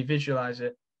couldn't really visualize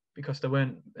it because there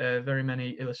weren't very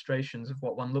many illustrations of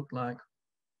what one looked like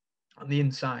on the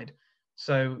inside.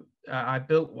 So I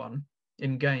built one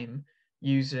in game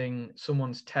using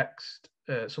someone's text,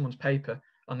 someone's paper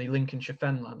on the Lincolnshire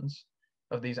Fenlands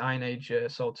of these Iron Age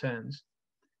Salterns.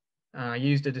 I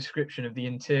used a description of the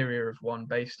interior of one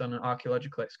based on an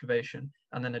archaeological excavation,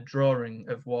 and then a drawing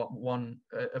of what one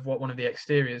of the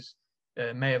exteriors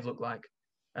may have looked like,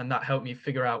 and that helped me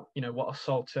figure out, you know, what a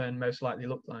Saltern most likely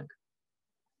looked like.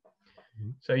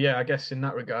 Mm-hmm. So yeah, I guess in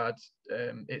that regard,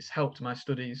 it's helped my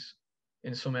studies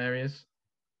in some areas.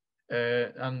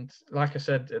 And like I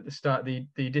said at the start,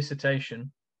 the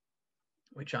dissertation,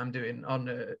 which I'm doing on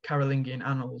Carolingian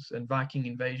annals and Viking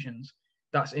invasions,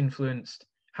 that's influenced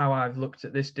how I've looked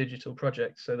at this digital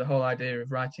project. So the whole idea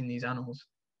of writing these annals,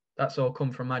 that's all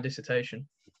come from my dissertation.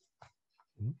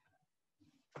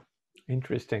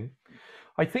 Interesting.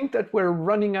 I think that we're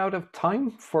running out of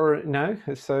time for now.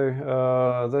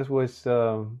 So that was...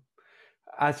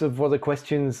 as of for the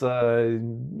questions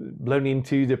blown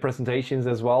into the presentations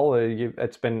as well,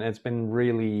 it's been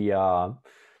really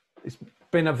it's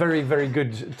been a very, very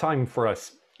good time for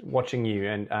us watching you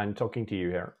and talking to you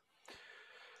here.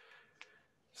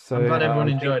 So I'm glad everyone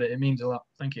enjoyed it. It means a lot.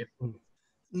 Thank you.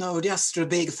 No, just a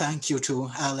big thank you to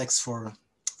Alex for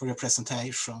your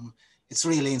presentation. It's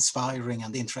really inspiring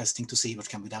and interesting to see what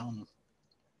can be done.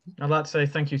 I'd like to say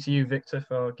thank you to you, Victor,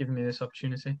 for giving me this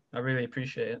opportunity. I really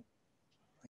appreciate it.